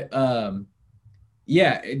 But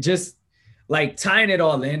just like tying it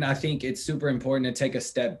all in, I think it's super important to take a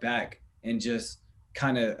step back and just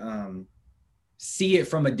kind of see it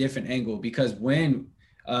from a different angle, because when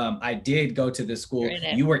I did go to the school,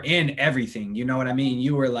 you were in everything. You know what I mean?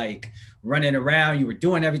 You were like running around, you were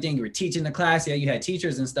doing everything, you were teaching the class. Yeah, you had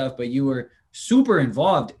teachers and stuff, but you were super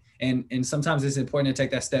involved. And sometimes it's important to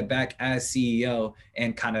take that step back as CEO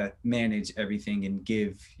and kind of manage everything and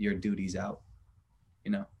give your duties out,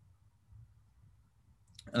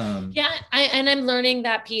 Yeah, I'm learning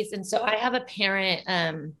that piece. And so I have a parent,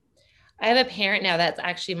 now that's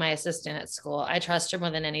actually my assistant at school. I trust her more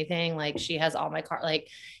than anything. Like she has all my like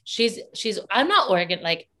I'm not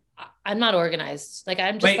I'm not organized. Like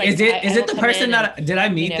I'm just Wait, like, is I it will the come person in and, that did I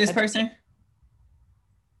meet this if I, person?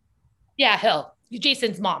 yeah, Hill,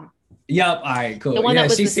 Jason's mom, Yep. All right, the cool. one Yeah, that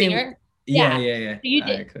was she the seemed, singer. yeah, Yeah. yeah, yeah. You All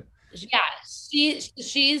did. right, cool. Yeah.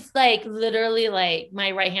 She's like literally like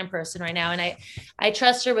my right-hand person right now. And I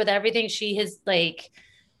trust her with everything. She has like,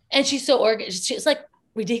 and she's so organized. She's like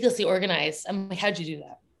ridiculously organized. I'm like, how'd you do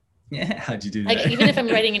that? Yeah, how'd you do Like, even if I'm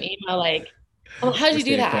that? writing an email, like, oh, how'd you That's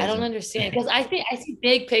do the that? I don't equation. understand. Because I see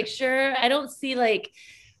big picture. I don't see like,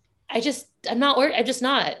 I'm not worried. I'm just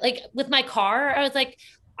not like with my car. I was like,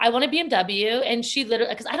 I want a BMW. And she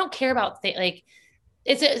literally, because I don't care about like,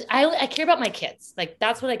 I care about my kids. Like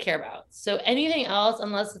that's what I care about. So anything else,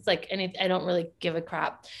 unless it's like I don't really give a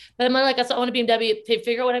crap. But I'm like, I want a BMW,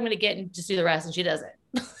 figure out what I'm going to get and just do the rest. And she does it.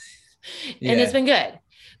 And it's Yeah. been good.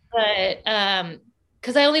 But,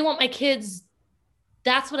 because I only want my kids,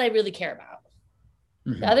 that's what I really care about.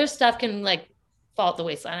 The Mhm. other stuff can like fall at the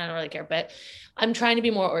wayside. I don't really care, but I'm trying to be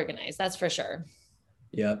more organized. That's for sure.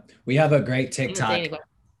 Yep. We have a great I didn't say TikTok. anything.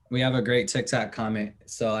 We have a great TikTok comment.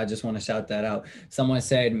 So I just want to shout that out. Someone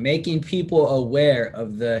said, making people aware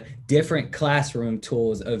of the different classroom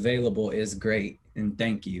tools available is great. And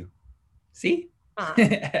thank you. See?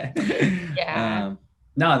 Yeah,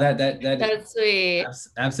 No, that that's sweet.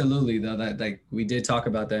 absolutely though. That like we did talk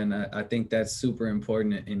about that, and I think that's super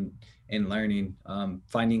important in learning,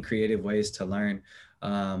 finding creative ways to learn.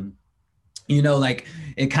 Like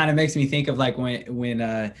it kind of makes me think of like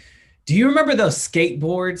when do you remember those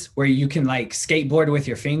skateboards where you can like skateboard with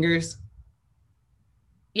your fingers?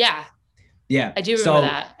 Yeah, Yeah. I do remember So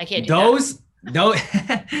that. I can't do that. those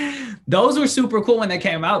those were super cool when they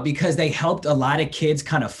came out because they helped a lot of kids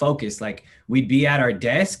kind of focus. Like we'd be at our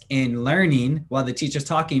desk and learning while the teacher's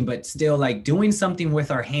talking, but still like doing something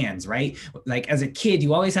with our hands, right? Like as a kid,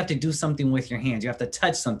 you always have to do something with your hands. You have to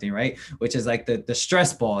touch something, right? Which is like the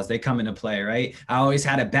stress balls, they come into play, right? I always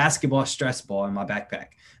had a basketball stress ball in my backpack.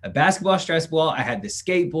 A basketball stress ball, I had the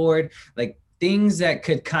skateboard, like things that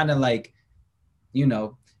could kind of like, you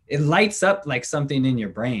know, it lights up like something in your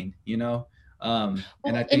brain, and I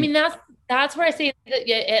Well, I think mean, that's where I say that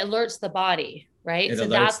it alerts the body, right? it So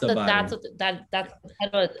alerts the that's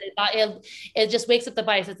body. what it just wakes up the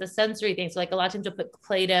body. So it's a sensory thing. So like a lot of times you'll put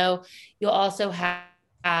Play-Doh. You'll also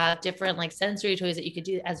have different like sensory toys that you could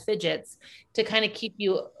do as fidgets to kind of keep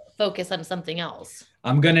you focused on something else.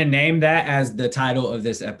 I'm gonna name that as the title of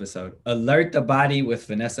this episode: "Alert the Body with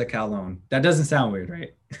Vanessa Kahlon." That doesn't sound weird,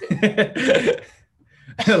 right?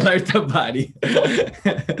 Alert the body.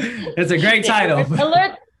 It's a great title.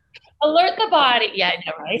 Alert the body. Yeah, I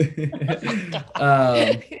know,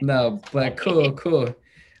 right? No, but cool.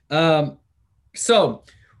 So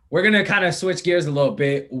we're gonna kind of switch gears a little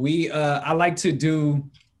bit. I like to do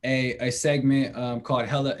a segment called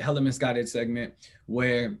Hella Misguided segment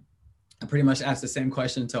where I pretty much ask the same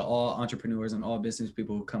question to all entrepreneurs and all business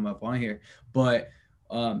people who come up on here. But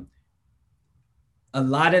a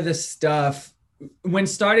lot of the stuff when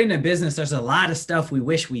starting a business, there's a lot of stuff we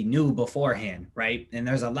wish we knew beforehand, right? And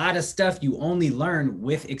there's a lot of stuff you only learn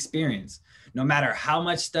with experience. No matter how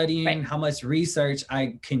much studying, Right. how much research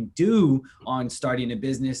I can do on starting a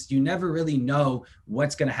business, you never really know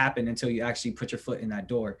what's going to happen until you actually put your foot in that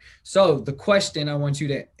door. So the question I want you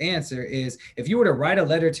to answer is, if you were to write a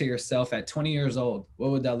letter to yourself at 20 years old, what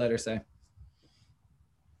would that letter say?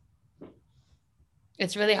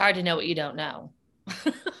 It's really hard to know what you don't know.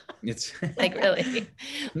 It's like really,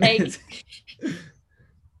 like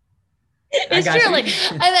it's got true. you. Like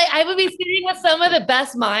I would be sitting with some of the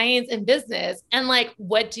best minds in business, and like,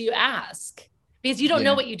 what do you ask? Because you don't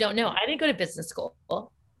know Yeah. what you don't know. I didn't go to business school,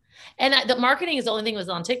 and the marketing is the only thing that was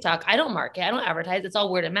on TikTok. I don't market. I don't advertise. It's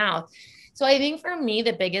all word of mouth. So I think for me,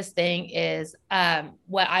 the biggest thing is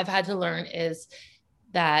what I've had to learn is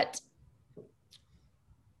that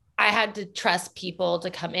I had to trust people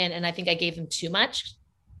to come in, and I think I gave them too much.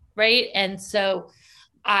 Right. And so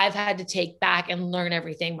I've had to take back and learn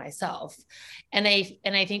everything myself. And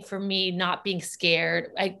I think for me, not being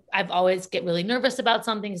scared, I've always get really nervous about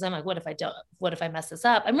something because I'm like, what if I mess this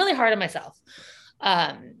up? I'm really hard on myself.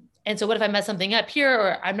 And so what if I mess something up here,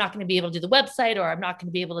 or I'm not going to be able to do the website, or I'm not going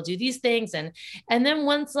to be able to do these things. And then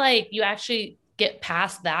once like you actually get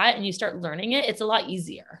past that and you start learning it, it's a lot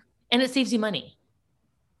easier and it saves you money.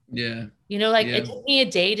 Yeah. Like it took me a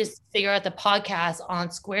day to figure out the podcast on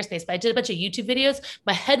Squarespace, but I did a bunch of YouTube videos.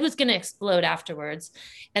 My head was going to explode afterwards.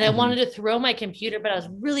 And I wanted to throw my computer, but I was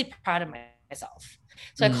really proud of myself.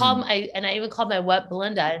 So I called I even called my web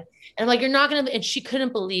Belinda, and I'm like, you're not going to, and she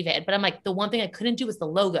couldn't believe it. But I'm like, the one thing I couldn't do was the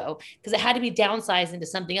logo, because it had to be downsized into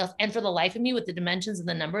something else. And for the life of me, with the dimensions and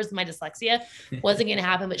the numbers, my dyslexia wasn't going to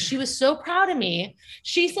happen. But she was so proud of me.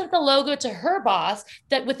 She sent the logo to her boss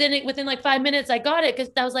that within like 5 minutes, I got it. Cause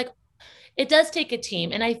that was like, it does take a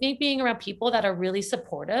team. And I think being around people that are really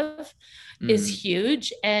supportive is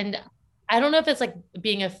huge. And I don't know if it's like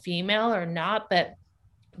being a female or not, but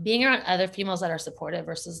being around other females that are supportive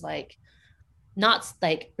versus like not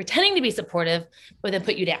like pretending to be supportive, but then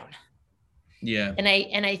put you down. Yeah. And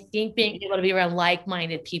I think being able to be around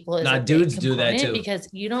like-minded people is dudes do that too, because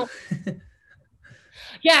you don't.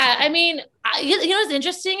 Yeah. I mean, what's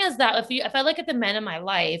interesting is that if I look at the men in my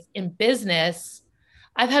life in business,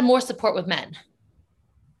 I've had more support with men.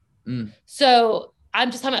 So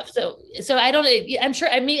I'm just talking about, so I don't, I'm sure,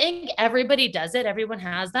 I mean, everybody does it. Everyone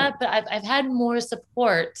has that, but I've had more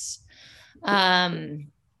support,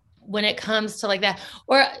 when it comes to like that,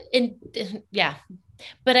 yeah.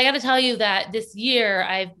 But I got to tell you that this year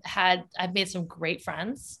I've made some great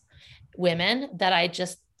friends, women that I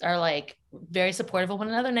just are like very supportive of one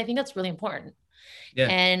another. And I think that's really important. Yeah.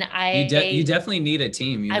 And you definitely need a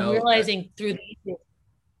team, I'm realizing through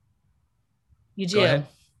you do. Go ahead.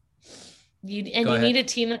 You need a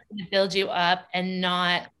team that's going to build you up and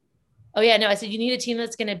not, I said, you need a team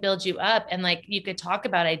that's going to build you up. And like, you could talk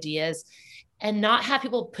about ideas and not have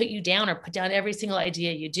people put you down or put down every single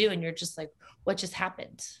idea you do. And you're just like, what just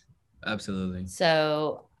happened? Absolutely.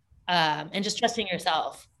 So, and just trusting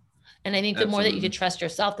yourself. And I think the more that you could trust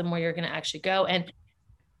yourself, the more you're going to actually go. And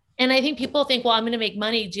I think people think, well, I'm going to make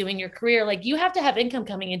money doing your career. Like, you have to have income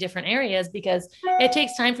coming in different areas, because it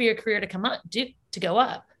takes time for your career to to go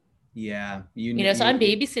up. Yeah. So I'm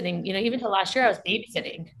babysitting, even till last year I was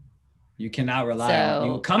babysitting. You cannot rely on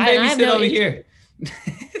you. Come babysit over here.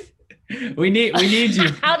 we need you.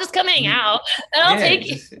 I'll just come hang out and I'll take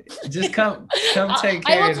you. Just come take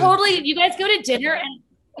care. I will totally, you guys go to dinner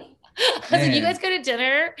and you guys go to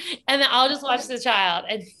dinner and then I'll just watch the child.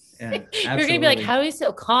 And you're going to be like, how are you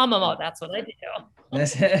so calm? I'm all, that's what I do.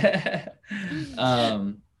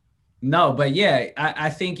 No, but yeah, I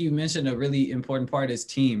think you mentioned a really important part is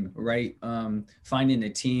team, right? Finding a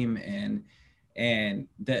team and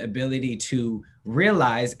the ability to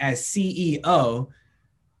realize as CEO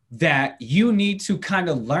that you need to kind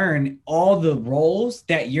of learn all the roles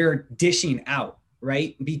that you're dishing out,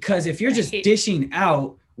 right? Because if you're just dishing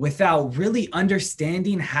out without really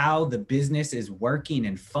understanding how the business is working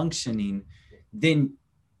and functioning, then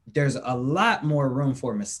there's a lot more room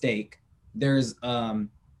for mistake. There's a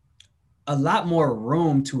lot more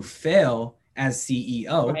room to fail as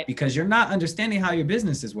CEO, right? Because you're not understanding how your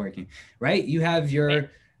business is working, right? You have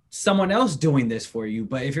someone else doing this for you,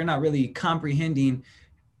 but if you're not really comprehending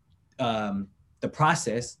the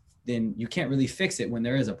process, then you can't really fix it when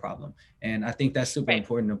there is a problem. And I think that's super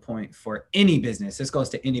important to point for any business. This goes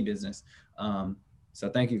to any business. So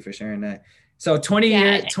thank you for sharing that. So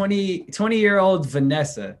 20-year-old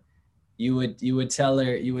Vanessa, you would tell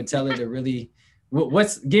her to really,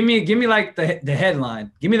 give me like the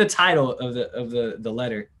headline, give me the title of the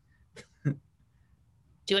letter.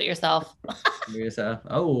 Do it yourself. Do it yourself.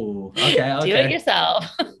 Oh, okay. Do it yourself.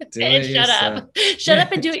 Shut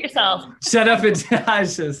up and do it yourself. Shut up and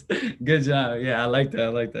just good job. Yeah, I like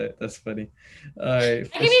that. That's funny. All right.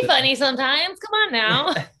 It can be funny sometimes. Come on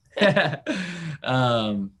now.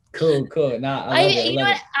 Cool. Now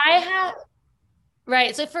I have.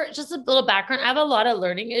 Right. So for just a little background, I have a lot of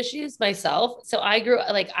learning issues myself. So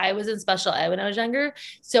I was in special ed when I was younger.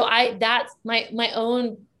 So that's my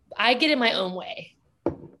own, I get in my own way.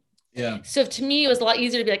 Yeah. So to me, it was a lot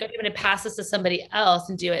easier to be like, okay, I'm going to pass this to somebody else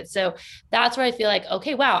and do it. So that's where I feel like,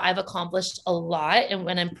 okay, wow, I've accomplished a lot. And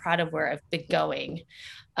when I'm proud of where I've been going.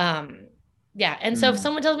 Yeah. And so if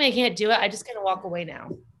someone tells me I can't do it, I just kind of walk away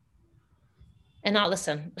now and not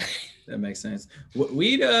listen. That makes sense.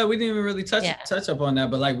 We didn't even really touch up on that,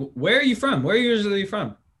 but like, where are you from? Where are you usually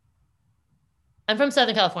from? I'm from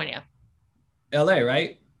Southern California. LA,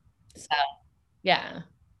 right? So, yeah.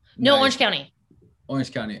 No, nice. Orange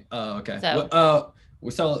County. Oh, okay.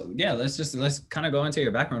 So yeah, let's kind of go into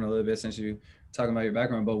your background a little bit, since you're talking about your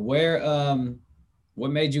background. But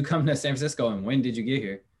what made you come to San Francisco, and when did you get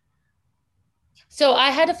here? So I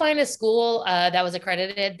had to find a school that was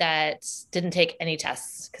accredited that didn't take any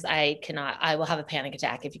tests, because I will have a panic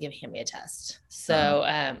attack if you give me a test.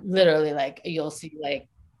 So literally, like, you'll see, like,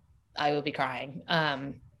 I will be crying.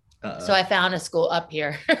 So I found a school up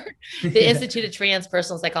here, the Institute of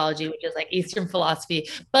Transpersonal Psychology, which is like Eastern philosophy.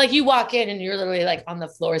 But like, you walk in and you're literally like on the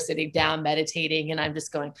floor, sitting down, meditating. And I'm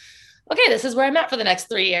just going, okay, this is where I'm at for the next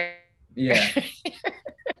 3 years. Yeah.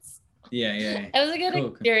 Yeah. It was a good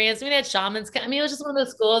Cool. experience. We had shamans. I mean, it was just one of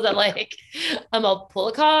those schools that like, I'll pull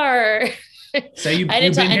a car. So I you've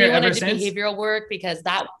didn't tell been here anyone I ever did since? behavioral work because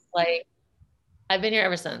that was like, I've been here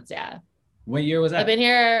ever since. Yeah. What year was I've that? been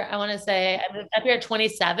here, I want to say, I moved up here at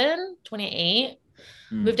 27, 28.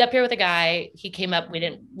 Moved up here with a guy. He came up. We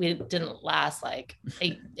didn't last like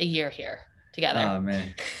a year here together. Oh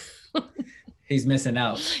man. He's missing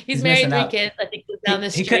out. He's married, 3 kids. I think down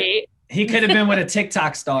the street. He could have been with a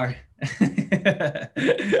TikTok star.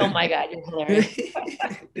 Oh my God, you're hilarious.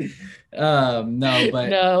 No, but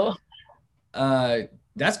no.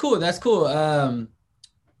 That's cool. That's cool.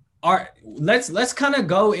 Let's kind of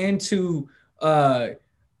go into the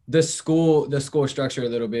school structure a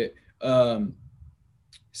little bit.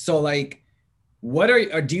 So like,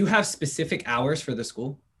 do you have specific hours for the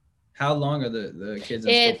school? How long are the kids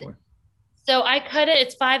in school for? So I cut it.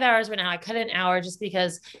 It's 5 hours right now. I cut it an hour just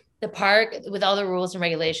because the park, with all the rules and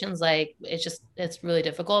regulations, like it's really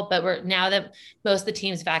difficult. But now that most of the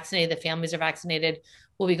team's vaccinated, the families are vaccinated,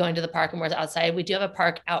 we'll be going to the park and we're outside. We do have a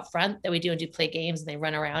park out front that we do play games and they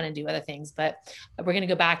run around and do other things. But we're going to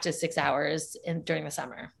go back to 6 hours during the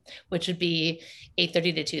summer, which would be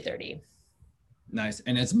 8:30 to 2:30. Nice.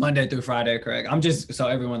 And it's Monday through Friday, correct? I'm just so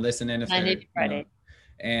everyone listening. Monday through Friday.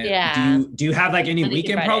 And yeah. do you have like any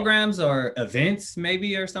weekend programs or events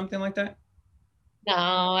maybe or something like that? No,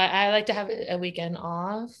 I like to have a weekend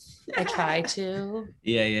off. I try to.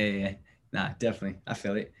 Yeah. Nah, definitely. I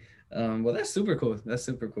feel it. Well, that's super cool.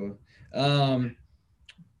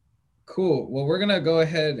 Cool. Well, we're gonna go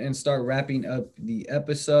ahead and start wrapping up the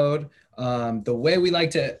episode. The way we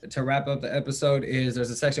like to wrap up the episode is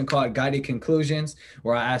there's a section called Guided Conclusions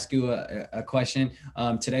where I ask you a question.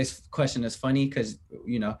 Today's question is funny because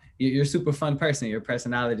you're a super fun person. Your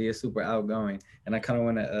personality is super outgoing, and I kind of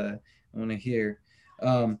want to hear.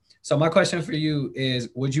 So my question for you is: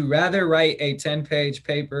 would you rather write a 10-page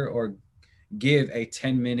paper or give a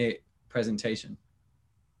 10-minute presentation?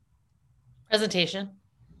 Presentation.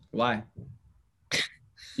 Why?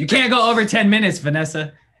 You can't go over 10 minutes,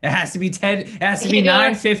 Vanessa. It has to be 10. It has to be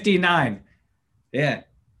 9:59. Yeah.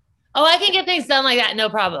 Oh, I can get things done like that. No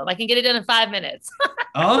problem. I can get it done in 5 minutes.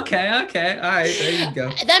 Okay. All right. There you go.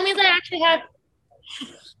 That means I actually have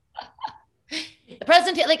a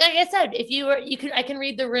presentation. Like I said, if I can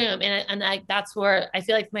read the room and that's where I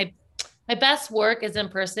feel like my best work is in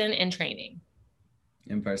person and training.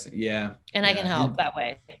 In person. Yeah. And I can help that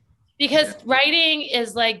way. Because writing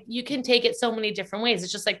is like, you can take it so many different ways.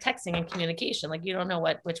 It's just like texting and communication. Like you don't know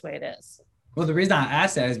which way it is. Well, the reason I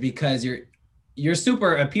asked that is because you're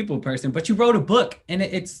super a people person, but you wrote a book and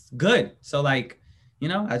it's good. So like,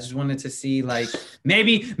 I just wanted to see like,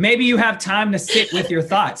 maybe you have time to sit with your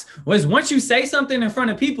thoughts. Once you say something in front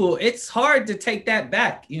of people, it's hard to take that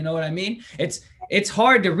back. You know what I mean? It's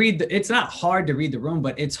hard to read. It's not hard to read the room,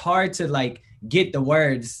 but it's hard to like get the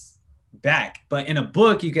words back. But in a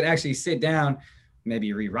book, you could actually sit down,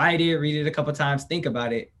 maybe rewrite it, read it a couple of times, think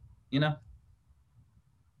about it, No,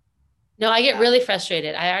 I get really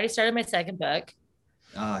frustrated. I already started my second book.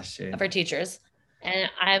 Oh shit. For teachers.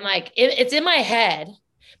 And I'm like, it's in my head,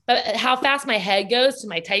 but how fast my head goes to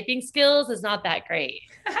my typing skills is not that great.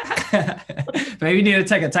 Maybe you need to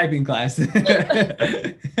take a typing class. No,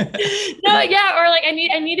 yeah. Or like, I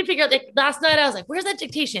need to figure out, like last night I was like, where's that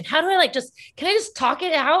dictation? How do I can I just talk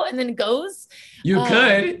it out and then it goes? You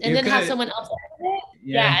could. And then have someone else edit it.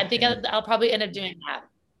 Yeah. I think I'll probably end up doing that.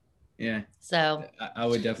 Yeah. So I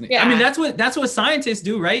would definitely. Yeah. I mean, that's what scientists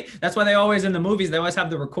do, right? That's why they always in the movies, they always have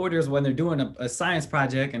the recorders when they're doing a science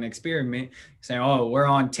project, an experiment, saying, "Oh, we're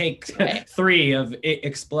on take 3 of it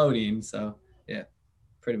exploding." So yeah,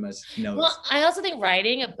 pretty much knows. Well, I also think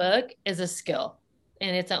writing a book is a skill,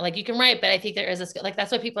 and it's not like you can write, but I think there is a skill. Like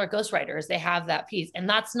that's why people are ghostwriters. They have that piece,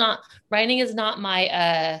 and writing is not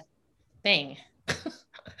my thing. I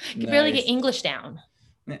can barely get English down.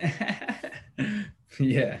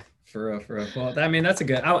 Yeah. For real. Well, I mean, that's a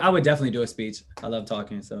good, I would definitely do a speech. I love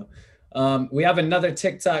talking. So we have another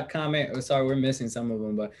TikTok comment. Oh, sorry, we're missing some of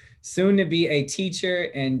them, but soon to be a teacher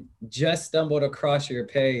and just stumbled across your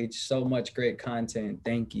page. So much great content.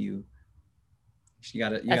 Thank you. You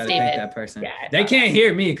gotta thank that person. Yeah, they can't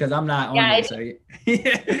hear me because I'm not on it. So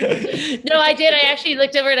No, I did. I actually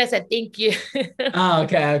looked over and I said, thank you. Oh,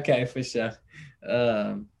 okay. For sure.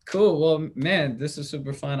 Cool. Well, man, this is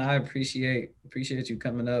super fun. I appreciate you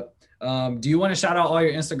coming up. Do you want to shout out all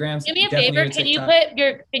your Instagrams? Do me a favor. Can you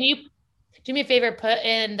do me a favor? Put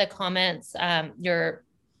in the comments, your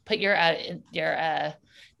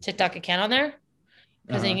TikTok account on there,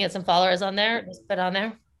 because then you can get some followers on there. Just put on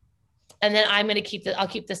there, and then I'll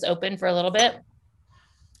keep this open for a little bit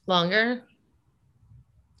Longer?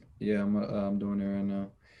 Yeah, I'm doing it right now.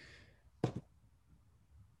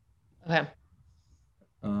 Okay.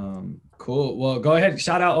 Cool. Well, go ahead.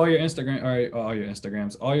 Shout out all your Instagram, or all your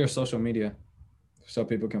Instagrams, all your social media, so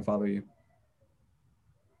people can follow you.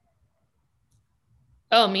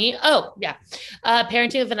 Oh, me? Oh, yeah.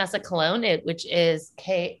 Parenting with Vanessa Kahlon, which is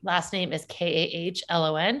last name is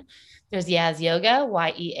Kahlon. There's Yaz Yoga,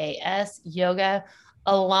 Yeas Yoga,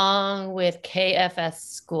 along with KFS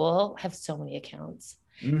School. I have so many accounts.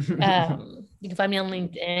 You can find me on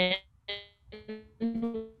LinkedIn.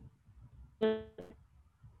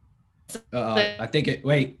 I think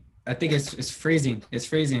it's freezing. It's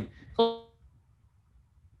freezing.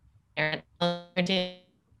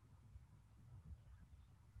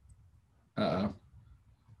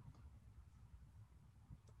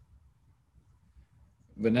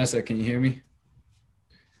 Vanessa, can you hear me?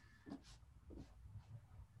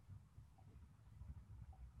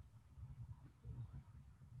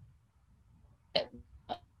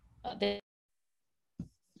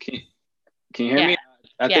 Can you hear me?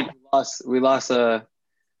 I think we lost.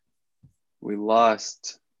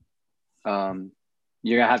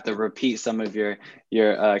 You're gonna have to repeat some of your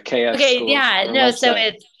KF. Okay, school, yeah, no. website. So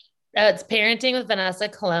it's Parenting with Vanessa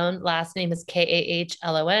Kahlon. Last name is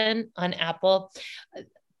Kahlon on Apple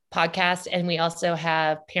Podcast, and we also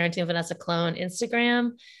have Parenting with Vanessa Kahlon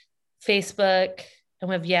Instagram, Facebook, and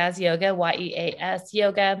we have Yaz Yoga, Yeas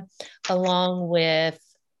Yoga, along with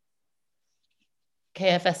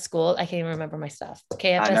KFS School. I can't even remember my stuff.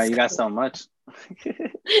 KFS. I know you got so much.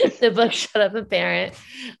 The book Shut Up and Parent.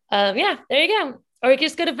 Yeah, there you go. Or you can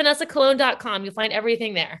just go to vanessakahlon.com. You'll find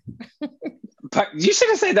everything there. You should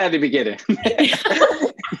have said that at the beginning.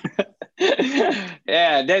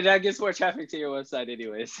 Yeah, that gets more traffic to your website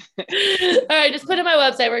anyways. All right, just put in my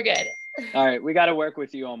website. We're good. All right, we got to work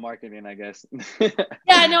with you on marketing, I guess.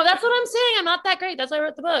 Yeah, no, that's what I'm saying. I'm not that great. That's why I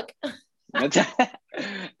wrote the book.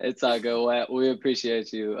 It's all good. Well, we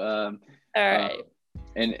appreciate you. All right.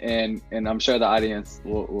 And I'm sure the audience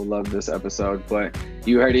will love this episode. But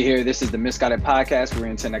you heard it here. This is the Misguided Podcast. We're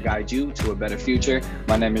intend to guide you to a better future.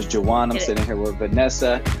 My name is Jawan. I'm sitting here with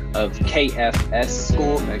Vanessa of KFS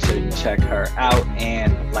School. Make sure you check her out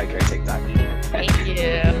and like her TikTok. Thank you.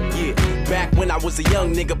 Yeah, back when I was a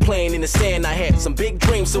young nigga playing in the sand, I had some big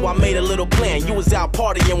dreams, so I made a little plan. You was out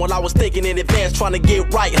partying while I was thinking in advance, trying to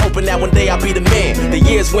get right, hoping that one day I'll be the man. The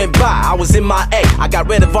years went by, I was in my A. I got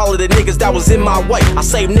rid of all of the niggas that was in my way. I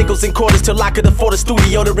saved nickels and quarters till I could afford a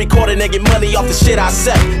studio to record it and get money off the shit I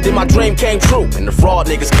say. Then my dream came true, and the fraud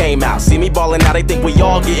niggas came out. See me balling out, they think we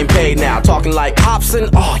all getting paid now. Talking like Hobson,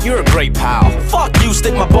 oh, you're a great pal. Fuck you,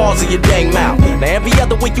 stick my balls in your dang mouth. Now every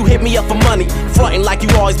other week you hit me up for money, frontin' like you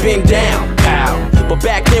always been down, pal. But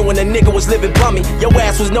back then when a nigga was living bummy, your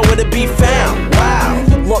ass was nowhere to be found. Wow.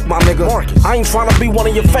 Look, my nigga, Marcus, I ain't tryna be one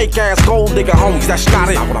of your fake ass gold digger homies. That's not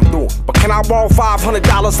what I'm doing. But can I borrow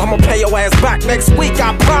 $500? I'ma pay your ass back next week,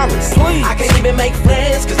 I promise. Please. I can't even make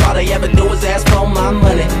friends, cause all they ever do is ask for my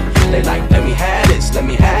money. They like, let me have this, let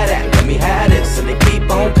me have that, let me have this, and they keep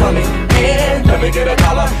on coming. And let me get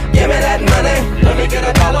 $1, give me that money. Let me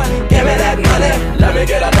get $1, give me that money. Let me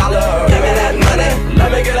get $1, give me that money.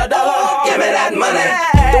 Let me get $1, give me that money.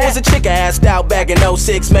 There was a chick I asked out back in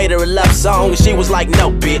 06, made her a love song, and she was like, no,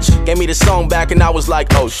 bitch. Gave me the song back and I was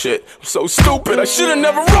like, oh shit, I'm so stupid, I should've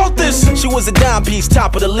never wrote this. She was a dime piece,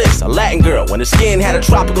 top of the list, a Latin girl, when her skin had a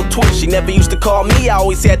tropical twist. She never used to call me, I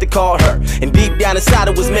always had to call her. And deep down inside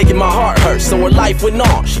it was making my heart hurt. So her life went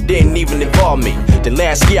on, she didn't even involve me. Then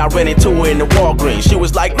last year I ran into her in the Walgreens. She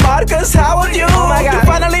was like, Marcus, how are you? Oh my God. You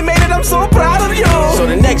finally made it, I'm so proud of you. So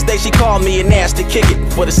the next day she called me and asked to kick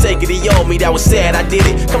it. For the sake of the old me that was sad, I did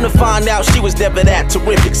it. Come to find out she was never that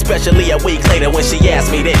terrific, especially a week later when she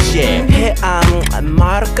asked me this shit. Hey,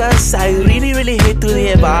 Marcus, I really hate to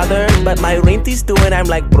be bothered, but my rent is due and I'm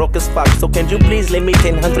like broke as fuck. So can you please lend me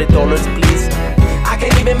 $1,000, please? I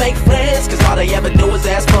can't even make friends, cause all they ever do is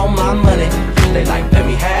ask for my money. They like, let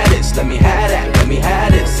me have this, let me have that, let me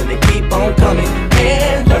have this, and they keep on coming.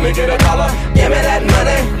 And let me get $1, give me that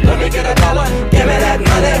money. Let me get $1, give me that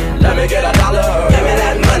money. Let me get $1, give me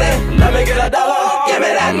that money. Let me get $1, give me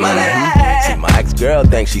that money. See, my ex-girl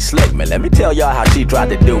thinks she slick, man. Let me tell y'all how she tried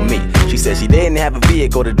to do me. She said she didn't have a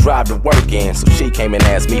vehicle to drive to work in, so she came and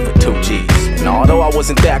asked me for 2 G's. And although I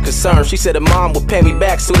wasn't that concerned, she said her mom would pay me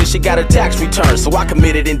back soon as she got her tax return. So I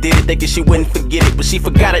committed and did it, thinking she wouldn't forget it, but she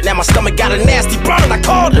forgot it. Now my stomach got a nasty burn, and I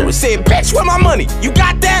called her and said, bitch, where my money? You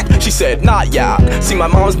got that? She said, nah, yeah. See, my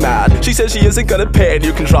mom's mad. She said she isn't gonna pay, and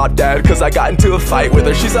you can drop that, cause I got into a fight with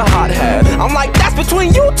her. She's a hothead. I'm like, that's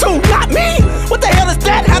between you two, not me. What the hell does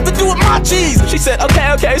that have to do with my cheese? She said,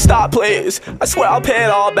 said, okay, stop please. I swear I'll pay it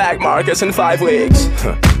all back, Marcus, in 5 weeks.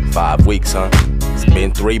 5 weeks, huh? It's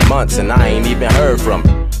been 3 months and I ain't even heard from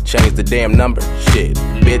her. Changed the damn number, shit.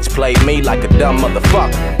 Bitch played me like a dumb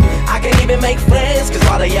motherfucker. I can't even make friends, cause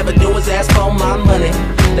all they ever do is ask for my money.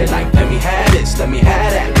 They like, let me have this, let me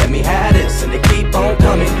have that, let me have this, and they keep on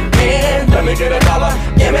coming. Man, let me get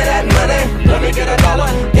 $1, give me that money. Let me get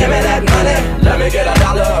 $1, give me that money. Let me get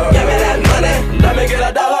 $1, give me that money. Let me get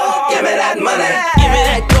 $1, give me that money. Give me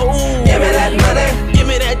that